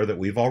out there that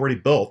we've already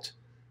built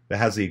that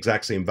has the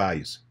exact same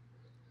values.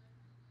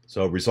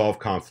 So resolve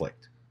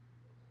conflict.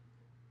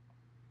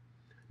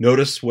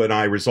 Notice when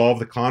I resolve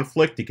the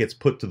conflict, it gets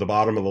put to the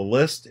bottom of the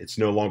list. It's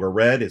no longer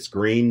red, it's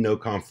green, no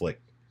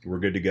conflict. We're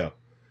good to go.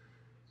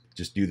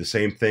 Just do the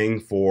same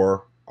thing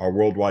for our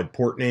worldwide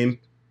port name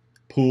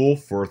pool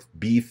for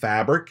B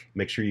fabric.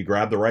 Make sure you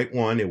grab the right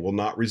one. It will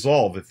not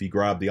resolve if you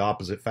grab the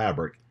opposite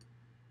fabric.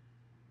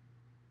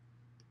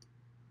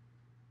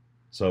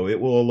 So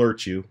it will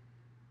alert you.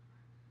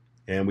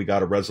 And we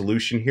got a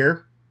resolution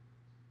here.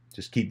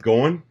 Just keep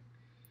going.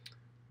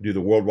 Do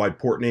the worldwide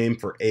port name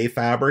for A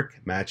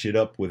fabric, match it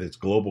up with its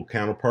global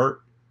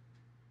counterpart.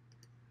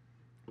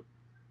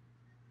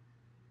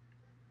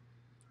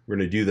 We're going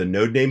to do the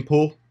node name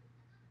pool.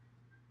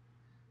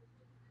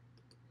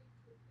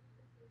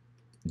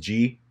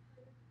 G,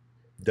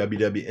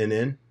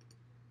 WWNN.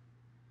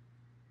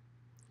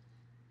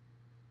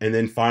 And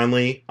then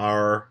finally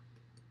our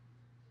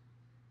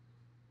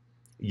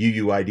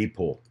UUID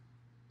pool.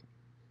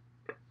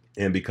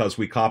 And because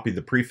we copied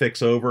the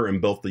prefix over and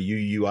built the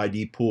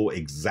UUID pool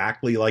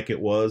exactly like it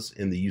was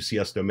in the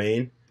UCS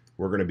domain,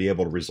 we're going to be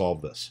able to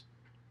resolve this.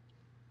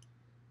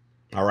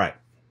 All right,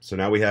 so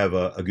now we have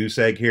a goose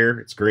egg here.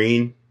 It's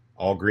green,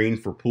 all green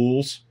for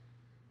pools.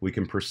 We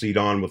can proceed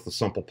on with the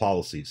simple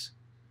policies.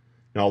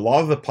 Now, a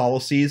lot of the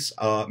policies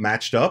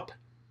matched up,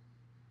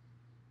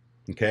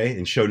 okay,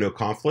 and show no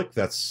conflict.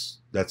 That's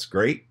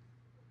great.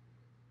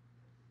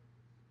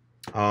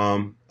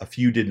 A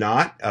few did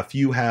not. A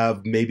few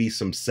have maybe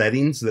some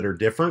settings that are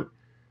different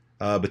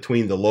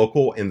between the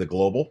local and the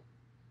global.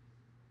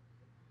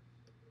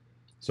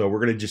 So we're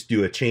going to just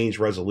do a change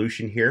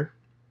resolution here.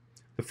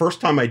 The first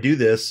time I do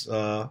this,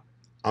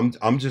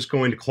 I'm just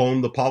going to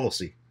clone the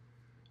policy.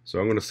 So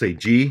I'm going to say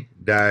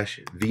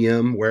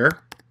g-vmware.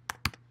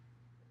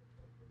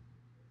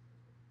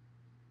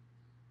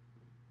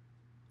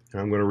 And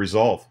I'm going to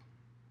resolve.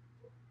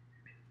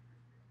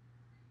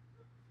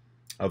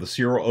 The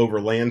serial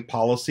over LAN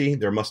policy,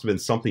 there must have been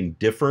something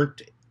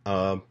different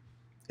in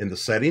the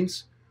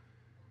settings.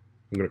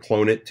 I'm going to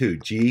clone it to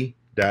G-SOL.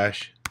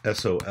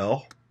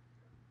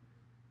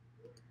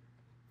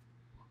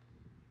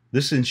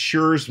 This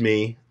ensures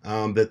me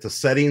that the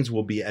settings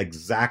will be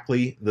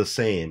exactly the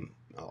same.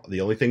 The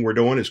only thing we're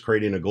doing is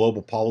creating a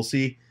global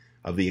policy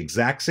of the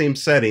exact same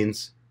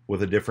settings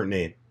with a different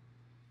name.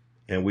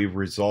 And we've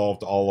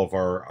resolved all of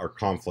our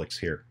conflicts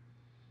here.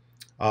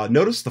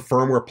 Notice the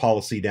firmware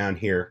policy down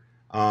here.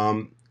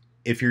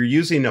 If you're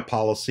using a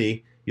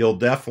policy, you'll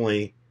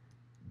definitely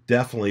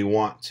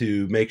want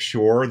to make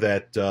sure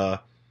that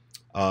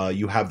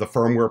you have the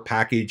firmware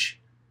package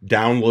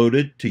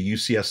downloaded to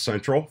UCS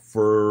Central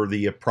for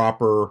the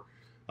proper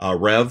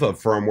rev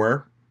of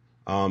firmware.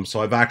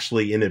 So I've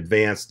actually in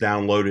advance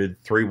downloaded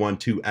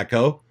 312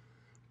 Echo,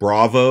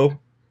 Bravo,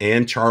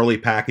 and Charlie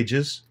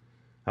packages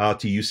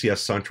to UCS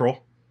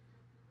Central,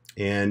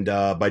 and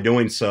by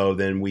doing so,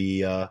 then we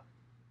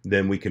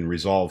can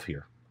resolve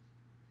here.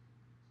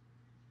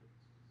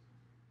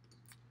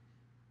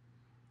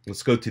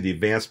 Let's go to the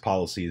advanced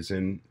policies,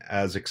 and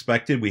as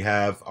expected, we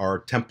have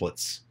our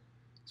templates.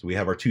 So we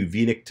have our two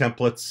VNIC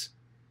templates,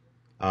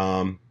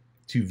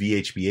 two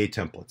VHBA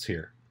templates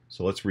here.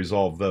 So let's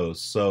resolve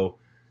those. So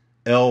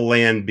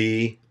LLAN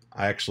B,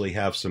 I actually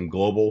have some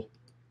global.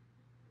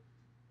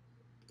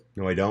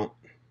 No, I don't.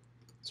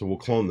 So we'll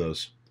clone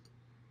those.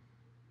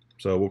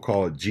 So we'll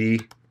call it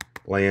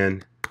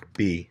GLAN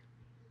B.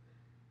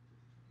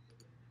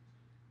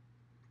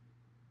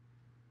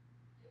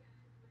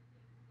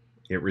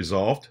 It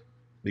resolved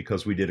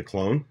because we did a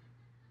clone.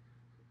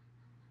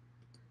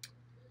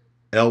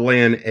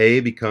 LLAN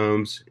A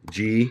becomes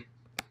GLAN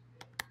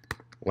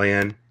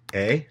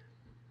A.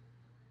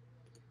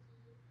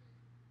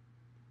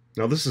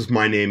 Now this is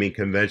my naming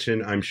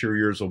convention. I'm sure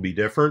yours will be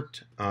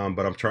different,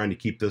 but I'm trying to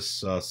keep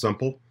this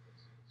simple.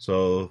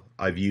 So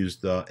I've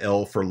used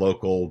L for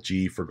local,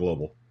 G for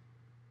global.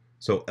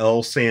 So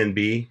LSAN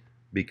B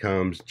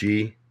becomes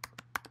G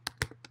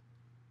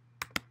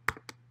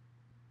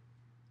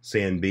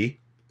SAN B.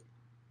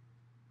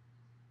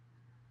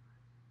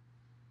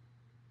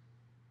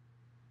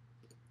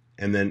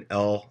 And then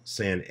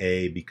LSAN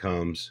A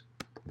becomes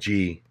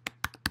G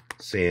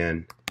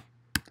SAN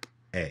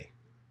A.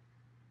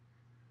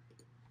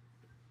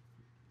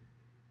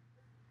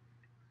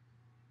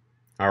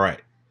 All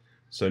right,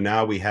 so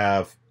now we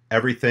have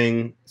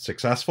everything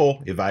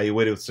successful,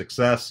 evaluated with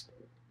success.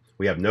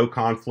 We have no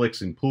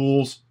conflicts in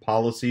pools,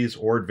 policies,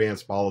 or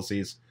advanced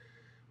policies.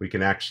 We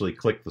can actually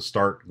click the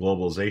Start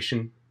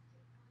Globalization.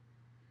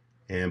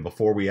 And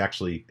before we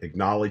actually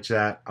acknowledge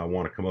that, I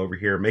want to come over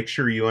here. Make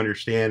sure you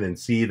understand and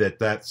see that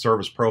that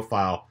service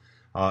profile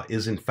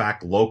is in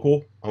fact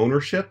local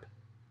ownership.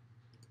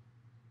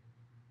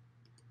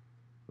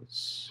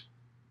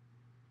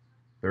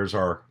 There's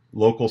our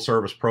local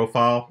service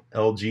profile,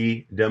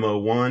 LG Demo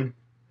 1.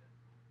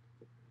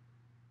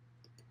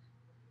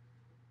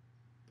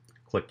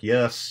 Click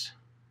yes.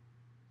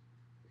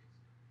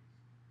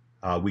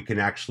 We can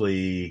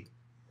actually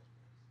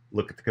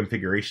look at the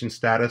configuration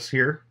status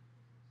here.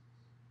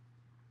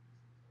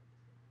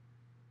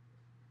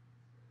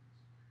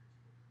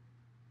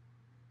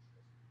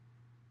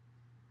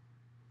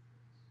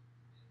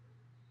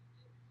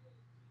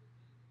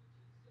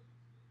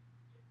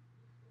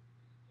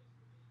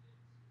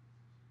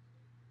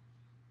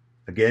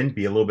 Again,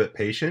 be a little bit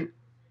patient.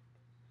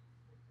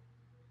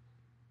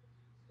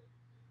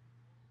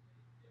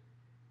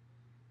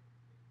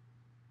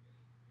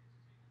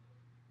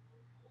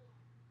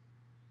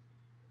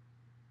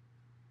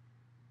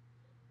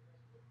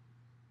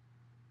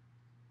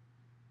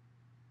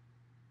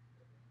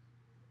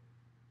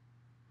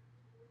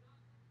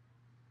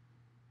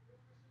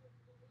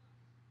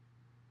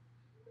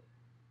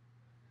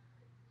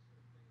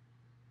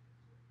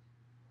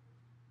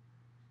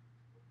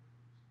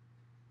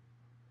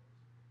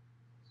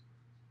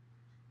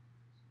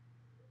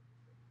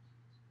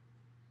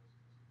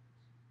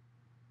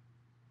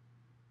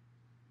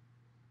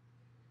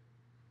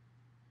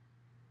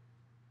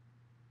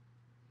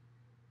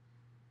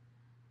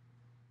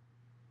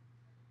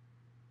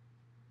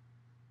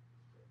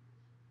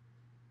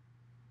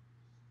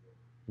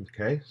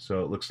 Okay,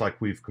 so it looks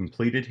like we've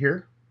completed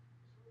here.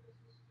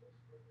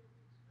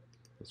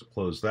 Let's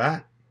close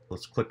that.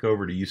 Let's click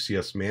over to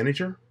UCS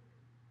Manager.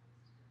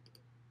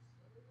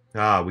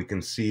 We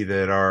can see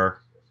that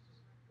our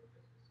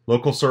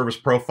local service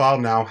profile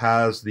now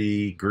has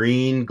the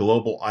green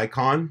global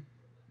icon,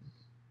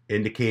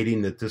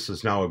 indicating that this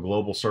is now a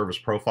global service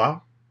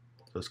profile.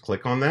 Let's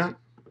click on that.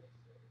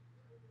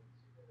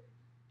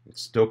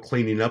 It's still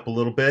cleaning up a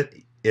little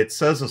bit. It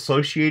says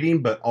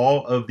associating, but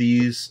all of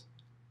these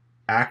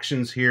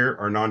actions here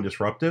are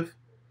non-disruptive.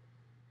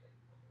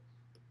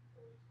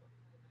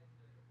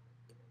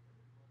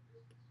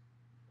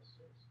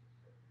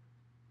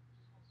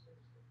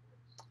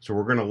 So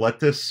we're going to let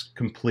this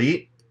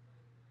complete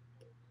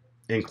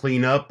and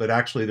clean up, but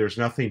actually there's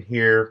nothing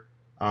here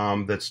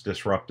that's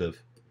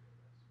disruptive.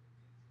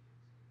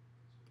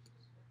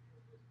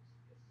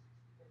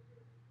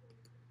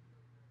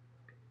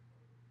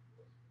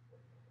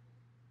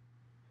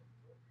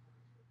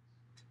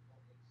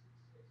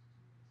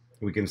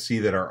 We can see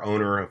that our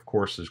owner, of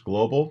course, is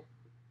global.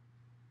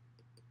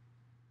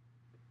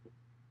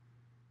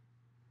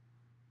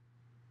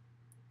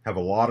 Have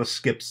a lot of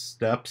skip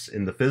steps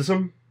in the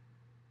FISM.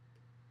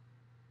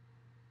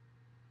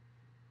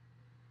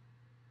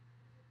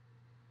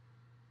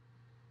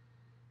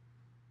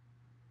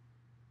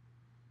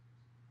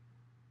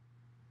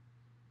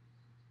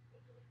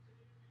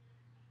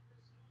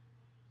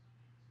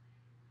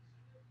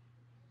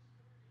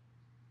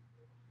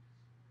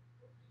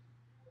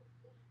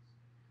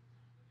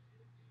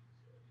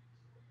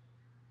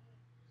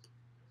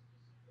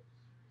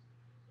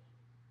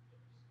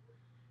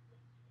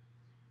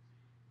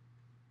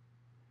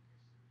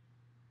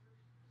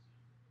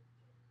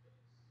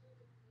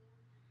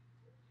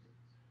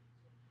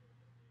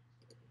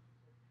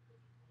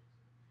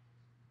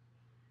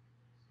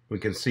 We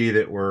can see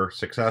that we're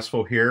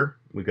successful here.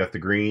 We got the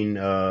green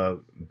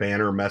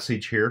banner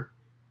message here.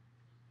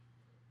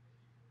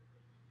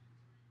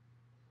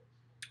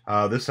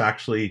 This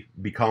actually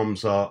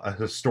becomes a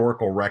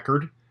historical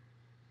record.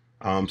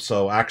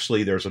 So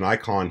actually, there's an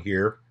icon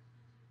here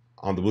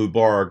on the blue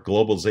bar,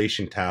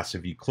 globalization tasks.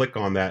 If you click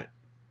on that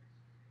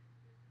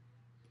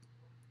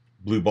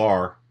blue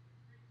bar,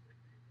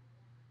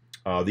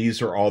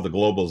 these are all the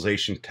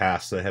globalization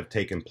tasks that have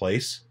taken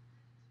place.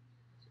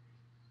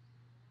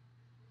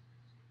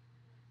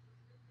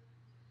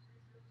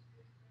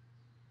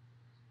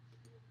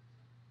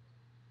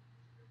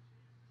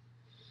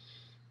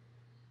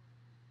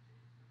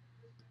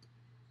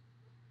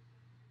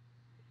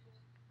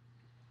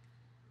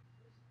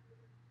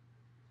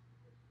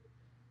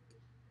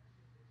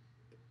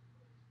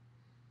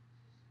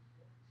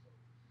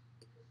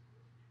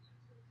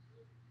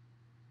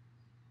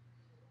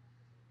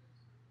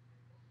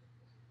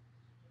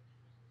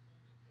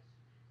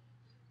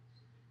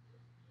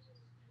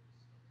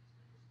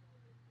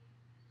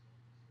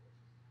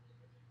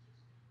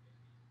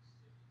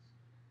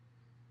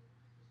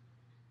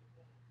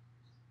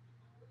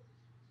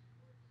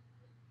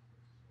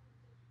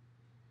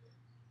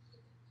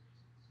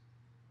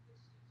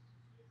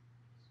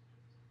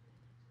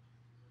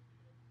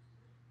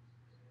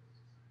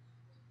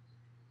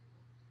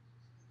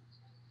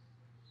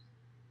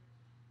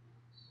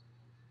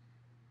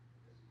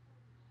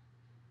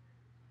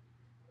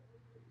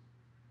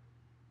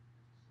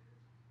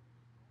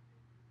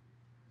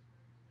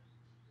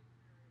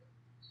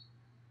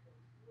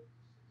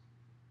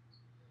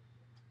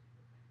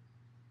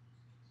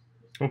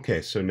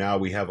 Okay, so now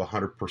we have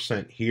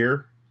 100%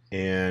 here.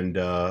 And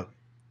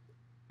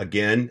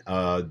again,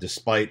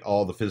 despite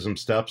all the FISM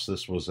steps,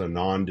 this was a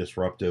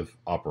non-disruptive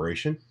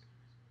operation.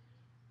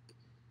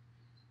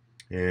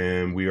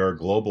 And we are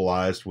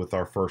globalized with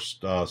our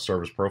first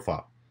service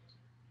profile.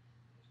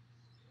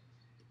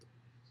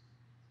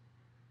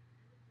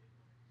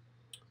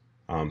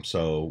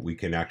 So we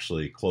can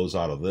actually close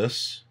out of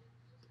this,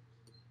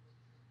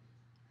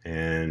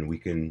 and we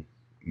can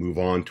move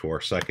on to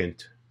our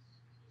second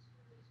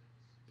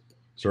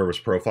service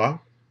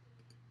profile.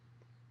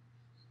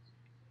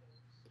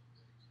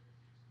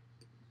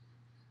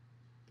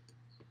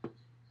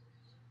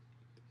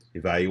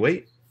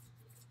 Evaluate.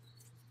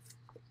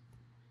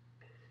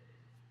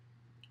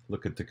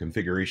 Look at the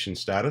configuration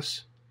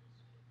status.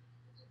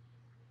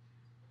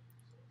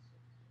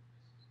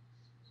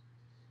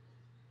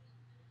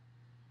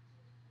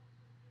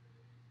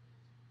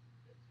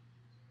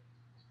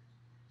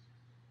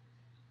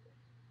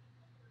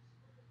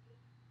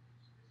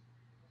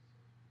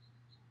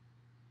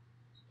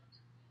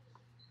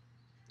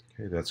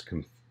 Okay, that's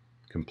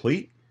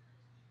complete.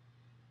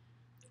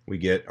 We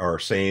get our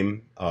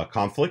same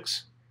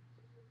conflicts.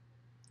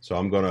 So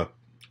I'm going to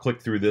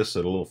click through this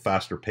at a little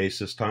faster pace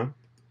this time.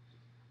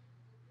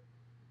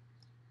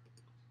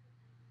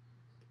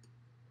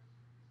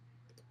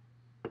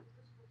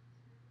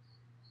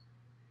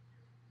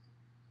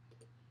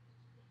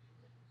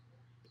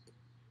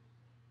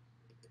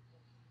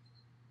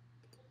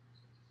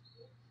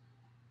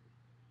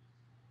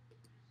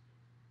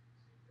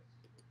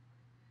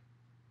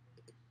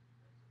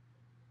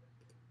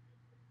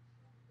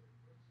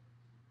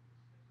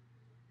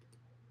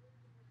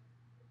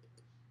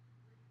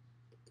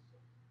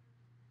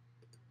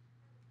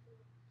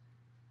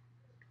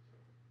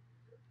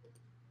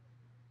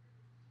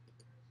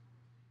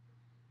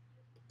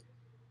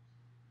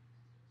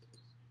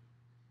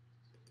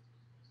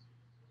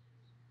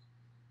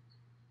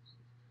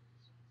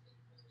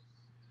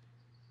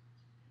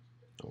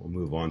 We'll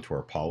move on to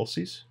our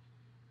policies.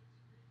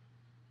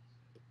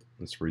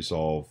 Let's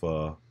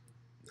resolve,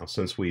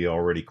 since we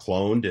already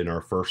cloned in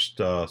our first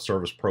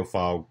service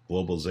profile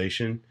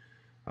globalization,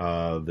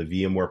 the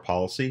VMware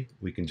policy,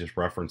 we can just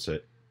reference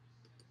it,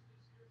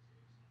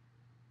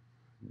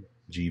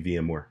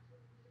 gVMware.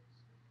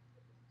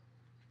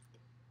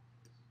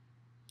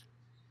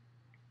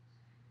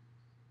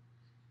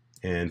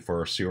 And for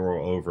our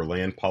serial over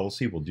LAN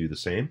policy, we'll do the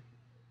same.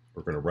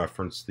 We're going to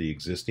reference the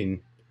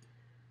existing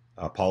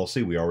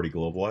policy we already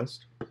globalized.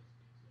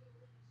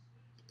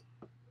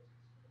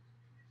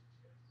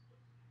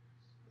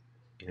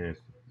 And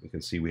you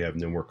can see we have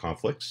no more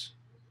conflicts.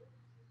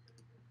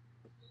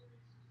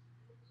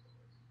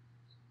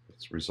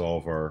 Let's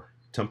resolve our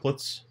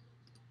templates.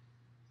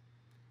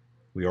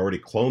 We already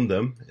cloned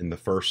them in the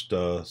first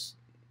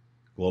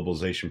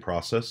globalization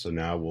process, so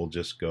now we'll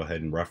just go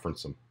ahead and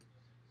reference them.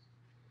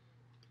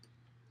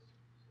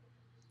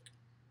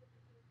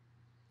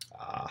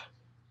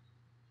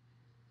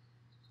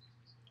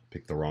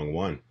 Pick the wrong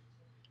one.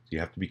 You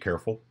have to be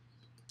careful.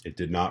 It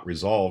did not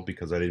resolve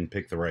because I didn't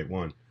pick the right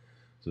one.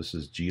 So this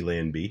is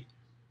GLAN B.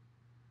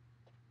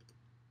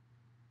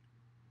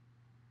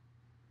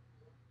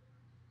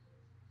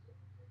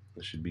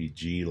 This should be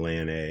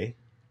GLAN A.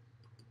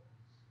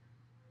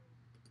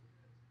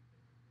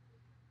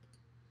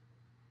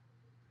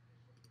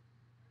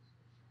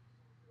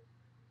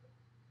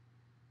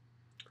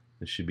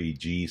 This should be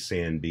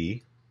GSAN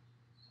B.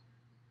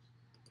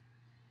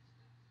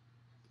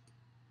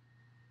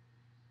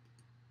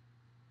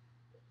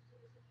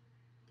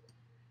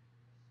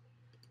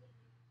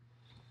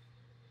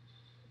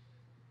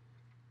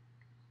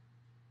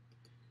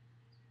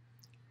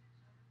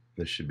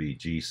 This should be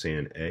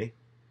GSAN A.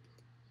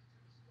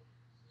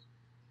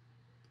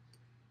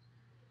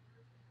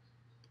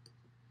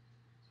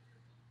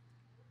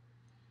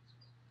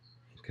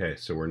 Okay,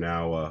 so we're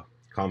now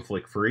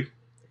conflict free.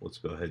 Let's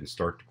go ahead and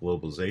start the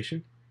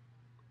globalization.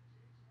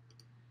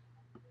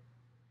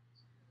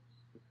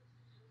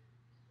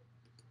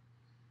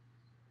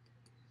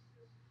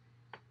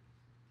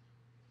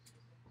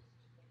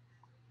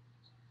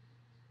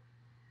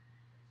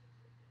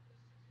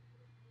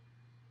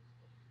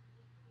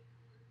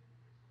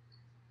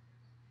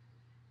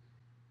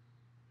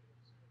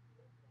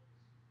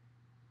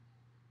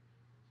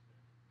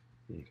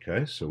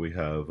 Okay, so we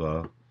have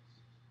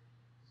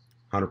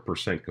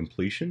 100%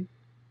 completion.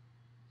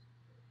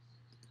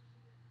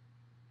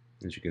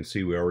 As you can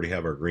see, we already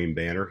have our green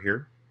banner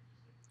here.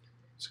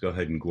 Let's go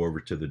ahead and go over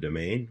to the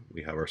domain.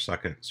 We have our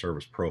second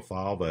service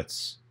profile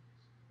that's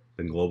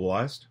been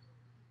globalized.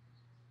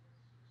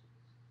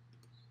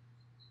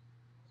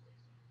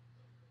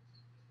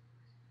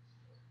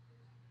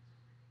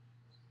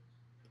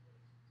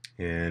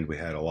 And we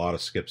had a lot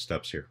of skip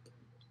steps here.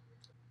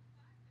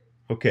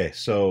 Okay,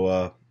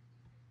 so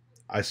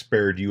I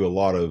spared you a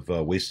lot of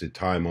wasted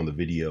time on the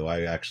video.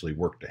 I actually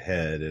worked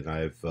ahead, and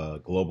I've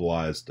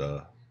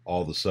globalized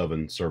all the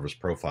 7 service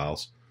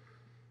profiles.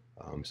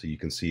 So you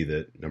can see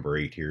that number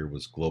 8 here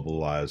was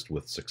globalized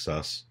with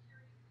success.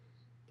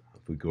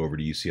 If we go over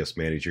to UCS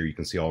Manager, you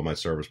can see all my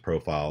service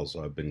profiles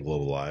have been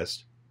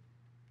globalized.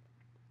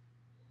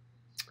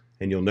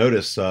 And you'll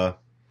notice,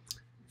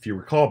 if you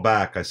recall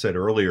back, I said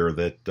earlier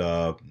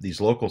that these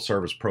local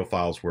service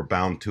profiles were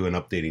bound to an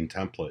updating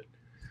template.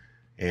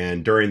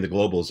 And during the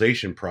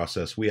globalization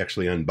process, we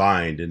actually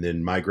unbind and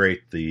then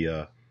migrate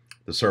the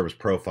service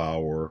profile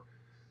or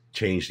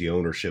change the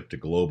ownership to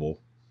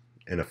global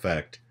in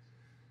effect.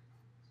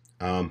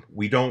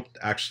 We don't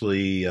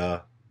actually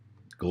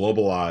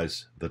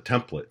globalize the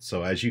template.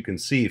 So as you can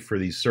see, for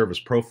these service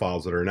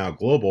profiles that are now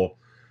global,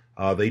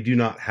 they do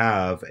not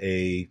have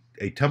a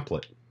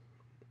template.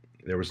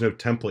 There was no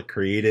template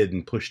created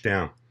and pushed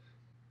down.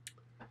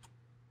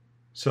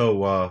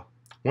 So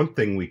one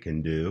thing we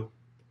can do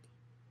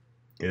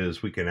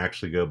is we can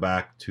actually go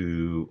back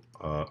to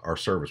our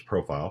service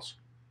profiles,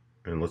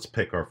 and let's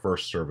pick our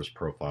first service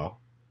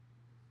profile.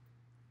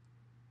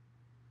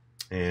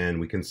 And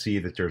we can see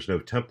that there's no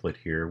template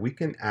here. We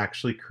can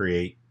actually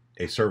create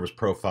a service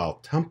profile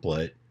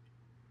template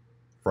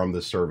from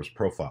the service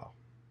profile.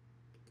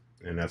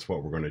 And that's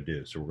what we're going to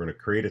do. So we're going to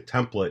create a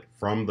template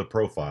from the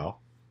profile,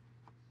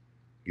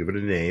 give it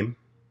a name.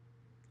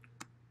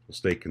 We'll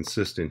stay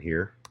consistent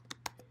here.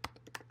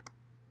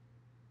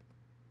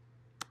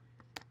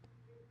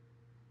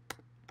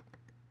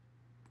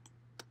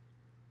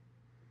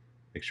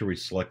 Make sure we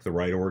select the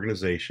right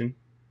organization.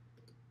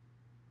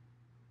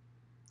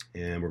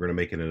 And we're going to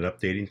make it an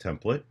updating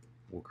template.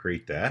 We'll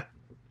create that.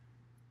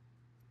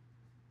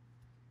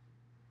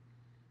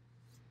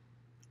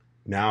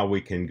 Now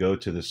we can go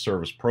to the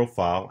service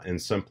profile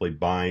and simply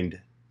bind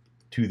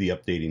to the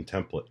updating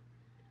template.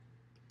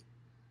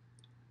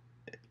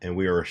 And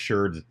we are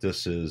assured that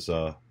this is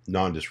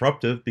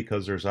non-disruptive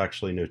because there's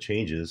actually no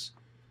changes.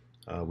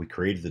 We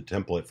created the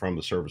template from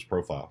the service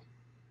profile.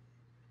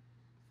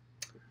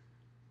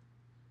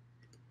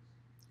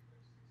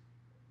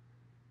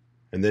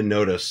 And then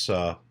notice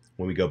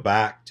when we go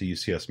back to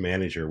UCS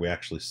Manager, we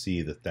actually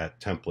see that that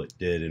template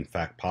did in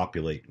fact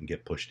populate and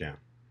get pushed down.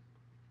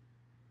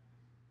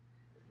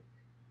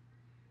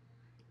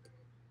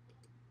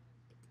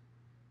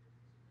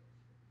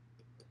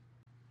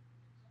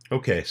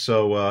 Okay,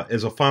 so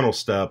as a final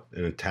step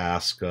in a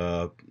task,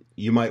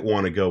 you might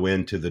want to go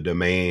into the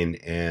domain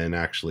and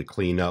actually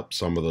clean up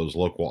some of those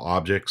local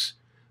objects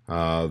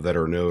that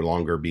are no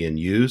longer being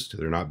used.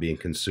 They're not being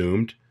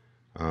consumed.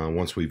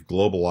 Once we've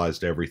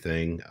globalized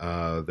everything,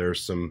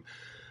 there's some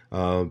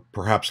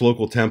perhaps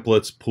local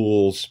templates,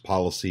 pools,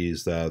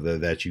 policies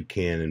that you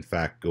can in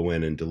fact go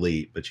in and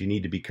delete, but you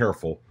need to be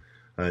careful,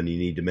 and you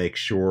need to make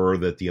sure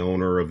that the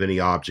owner of any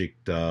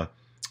object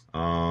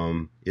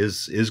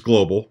is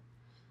global.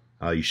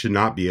 You should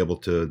not be able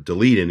to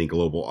delete any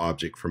global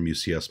object from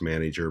UCS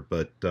Manager,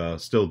 but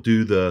still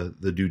do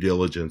the due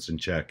diligence and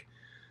check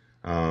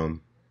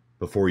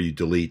before you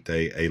delete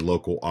a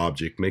local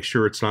object. Make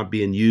sure it's not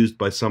being used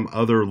by some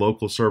other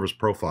local service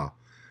profile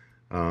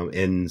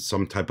in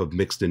some type of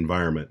mixed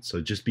environment. So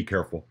just be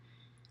careful.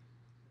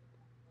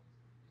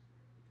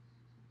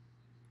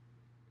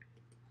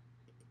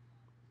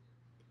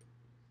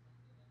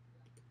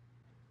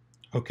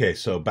 Okay,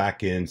 so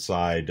back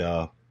inside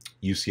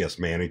UCS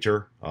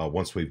Manager,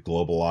 once we've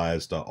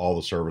globalized all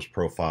the service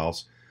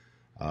profiles,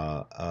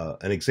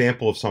 an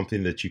example of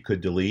something that you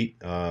could delete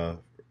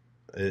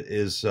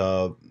is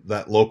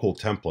that local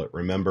template.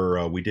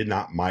 Remember, we did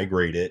not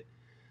migrate it.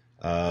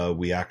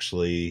 We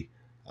actually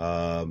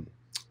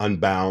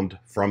unbound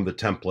from the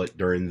template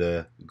during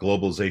the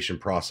globalization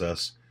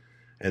process.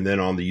 And then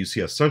on the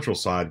UCS Central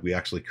side, we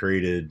actually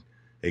created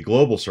a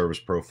global service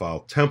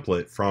profile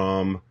template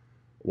from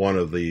one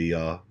of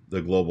the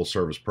global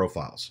service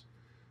profiles.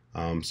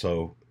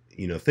 So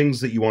things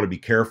that you want to be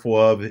careful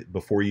of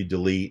before you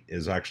delete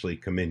is actually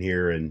come in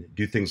here and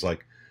do things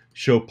like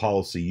show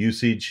policy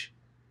usage.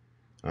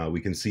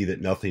 We can see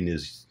that nothing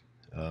is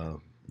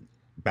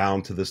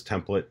bound to this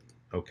template.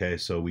 Okay,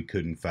 so we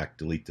could in fact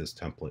delete this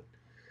template.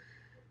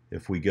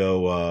 If we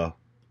go,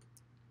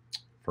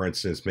 for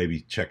instance,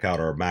 maybe check out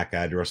our MAC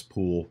address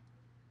pool,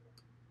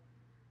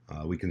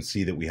 we can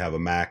see that we have a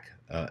MAC,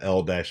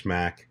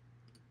 L-MAC,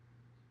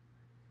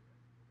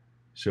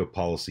 show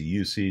policy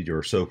usage,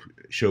 or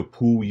show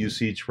pool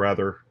usage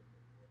rather.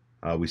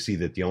 We see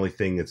that the only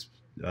thing that's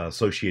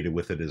associated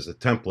with it is a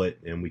template,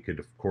 and we could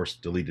of course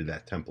delete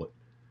that template.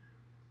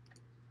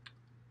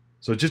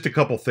 So just a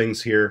couple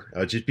things here.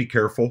 Just be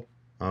careful.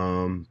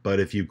 But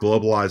if you've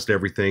globalized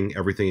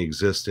everything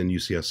exists in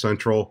UCS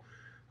Central.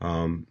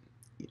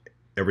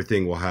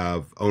 Everything will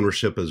have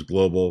ownership as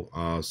global,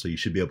 so you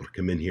should be able to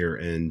come in here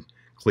and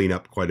clean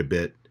up quite a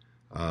bit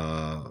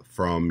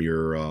from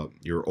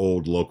your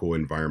old local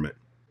environment.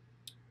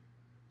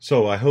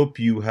 So I hope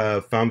you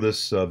have found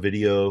this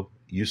video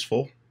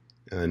useful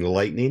and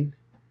enlightening.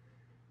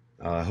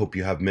 I hope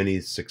you have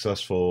many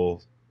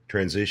successful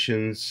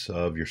transitions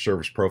of your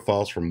service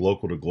profiles from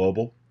local to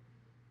global.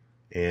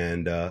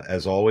 And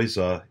as always,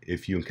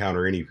 if you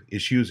encounter any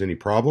issues, any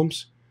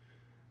problems,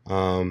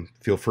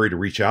 feel free to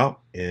reach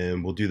out,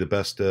 and we'll do the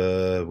best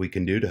we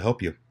can do to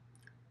help you.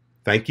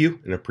 Thank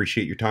you, and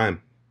appreciate your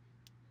time.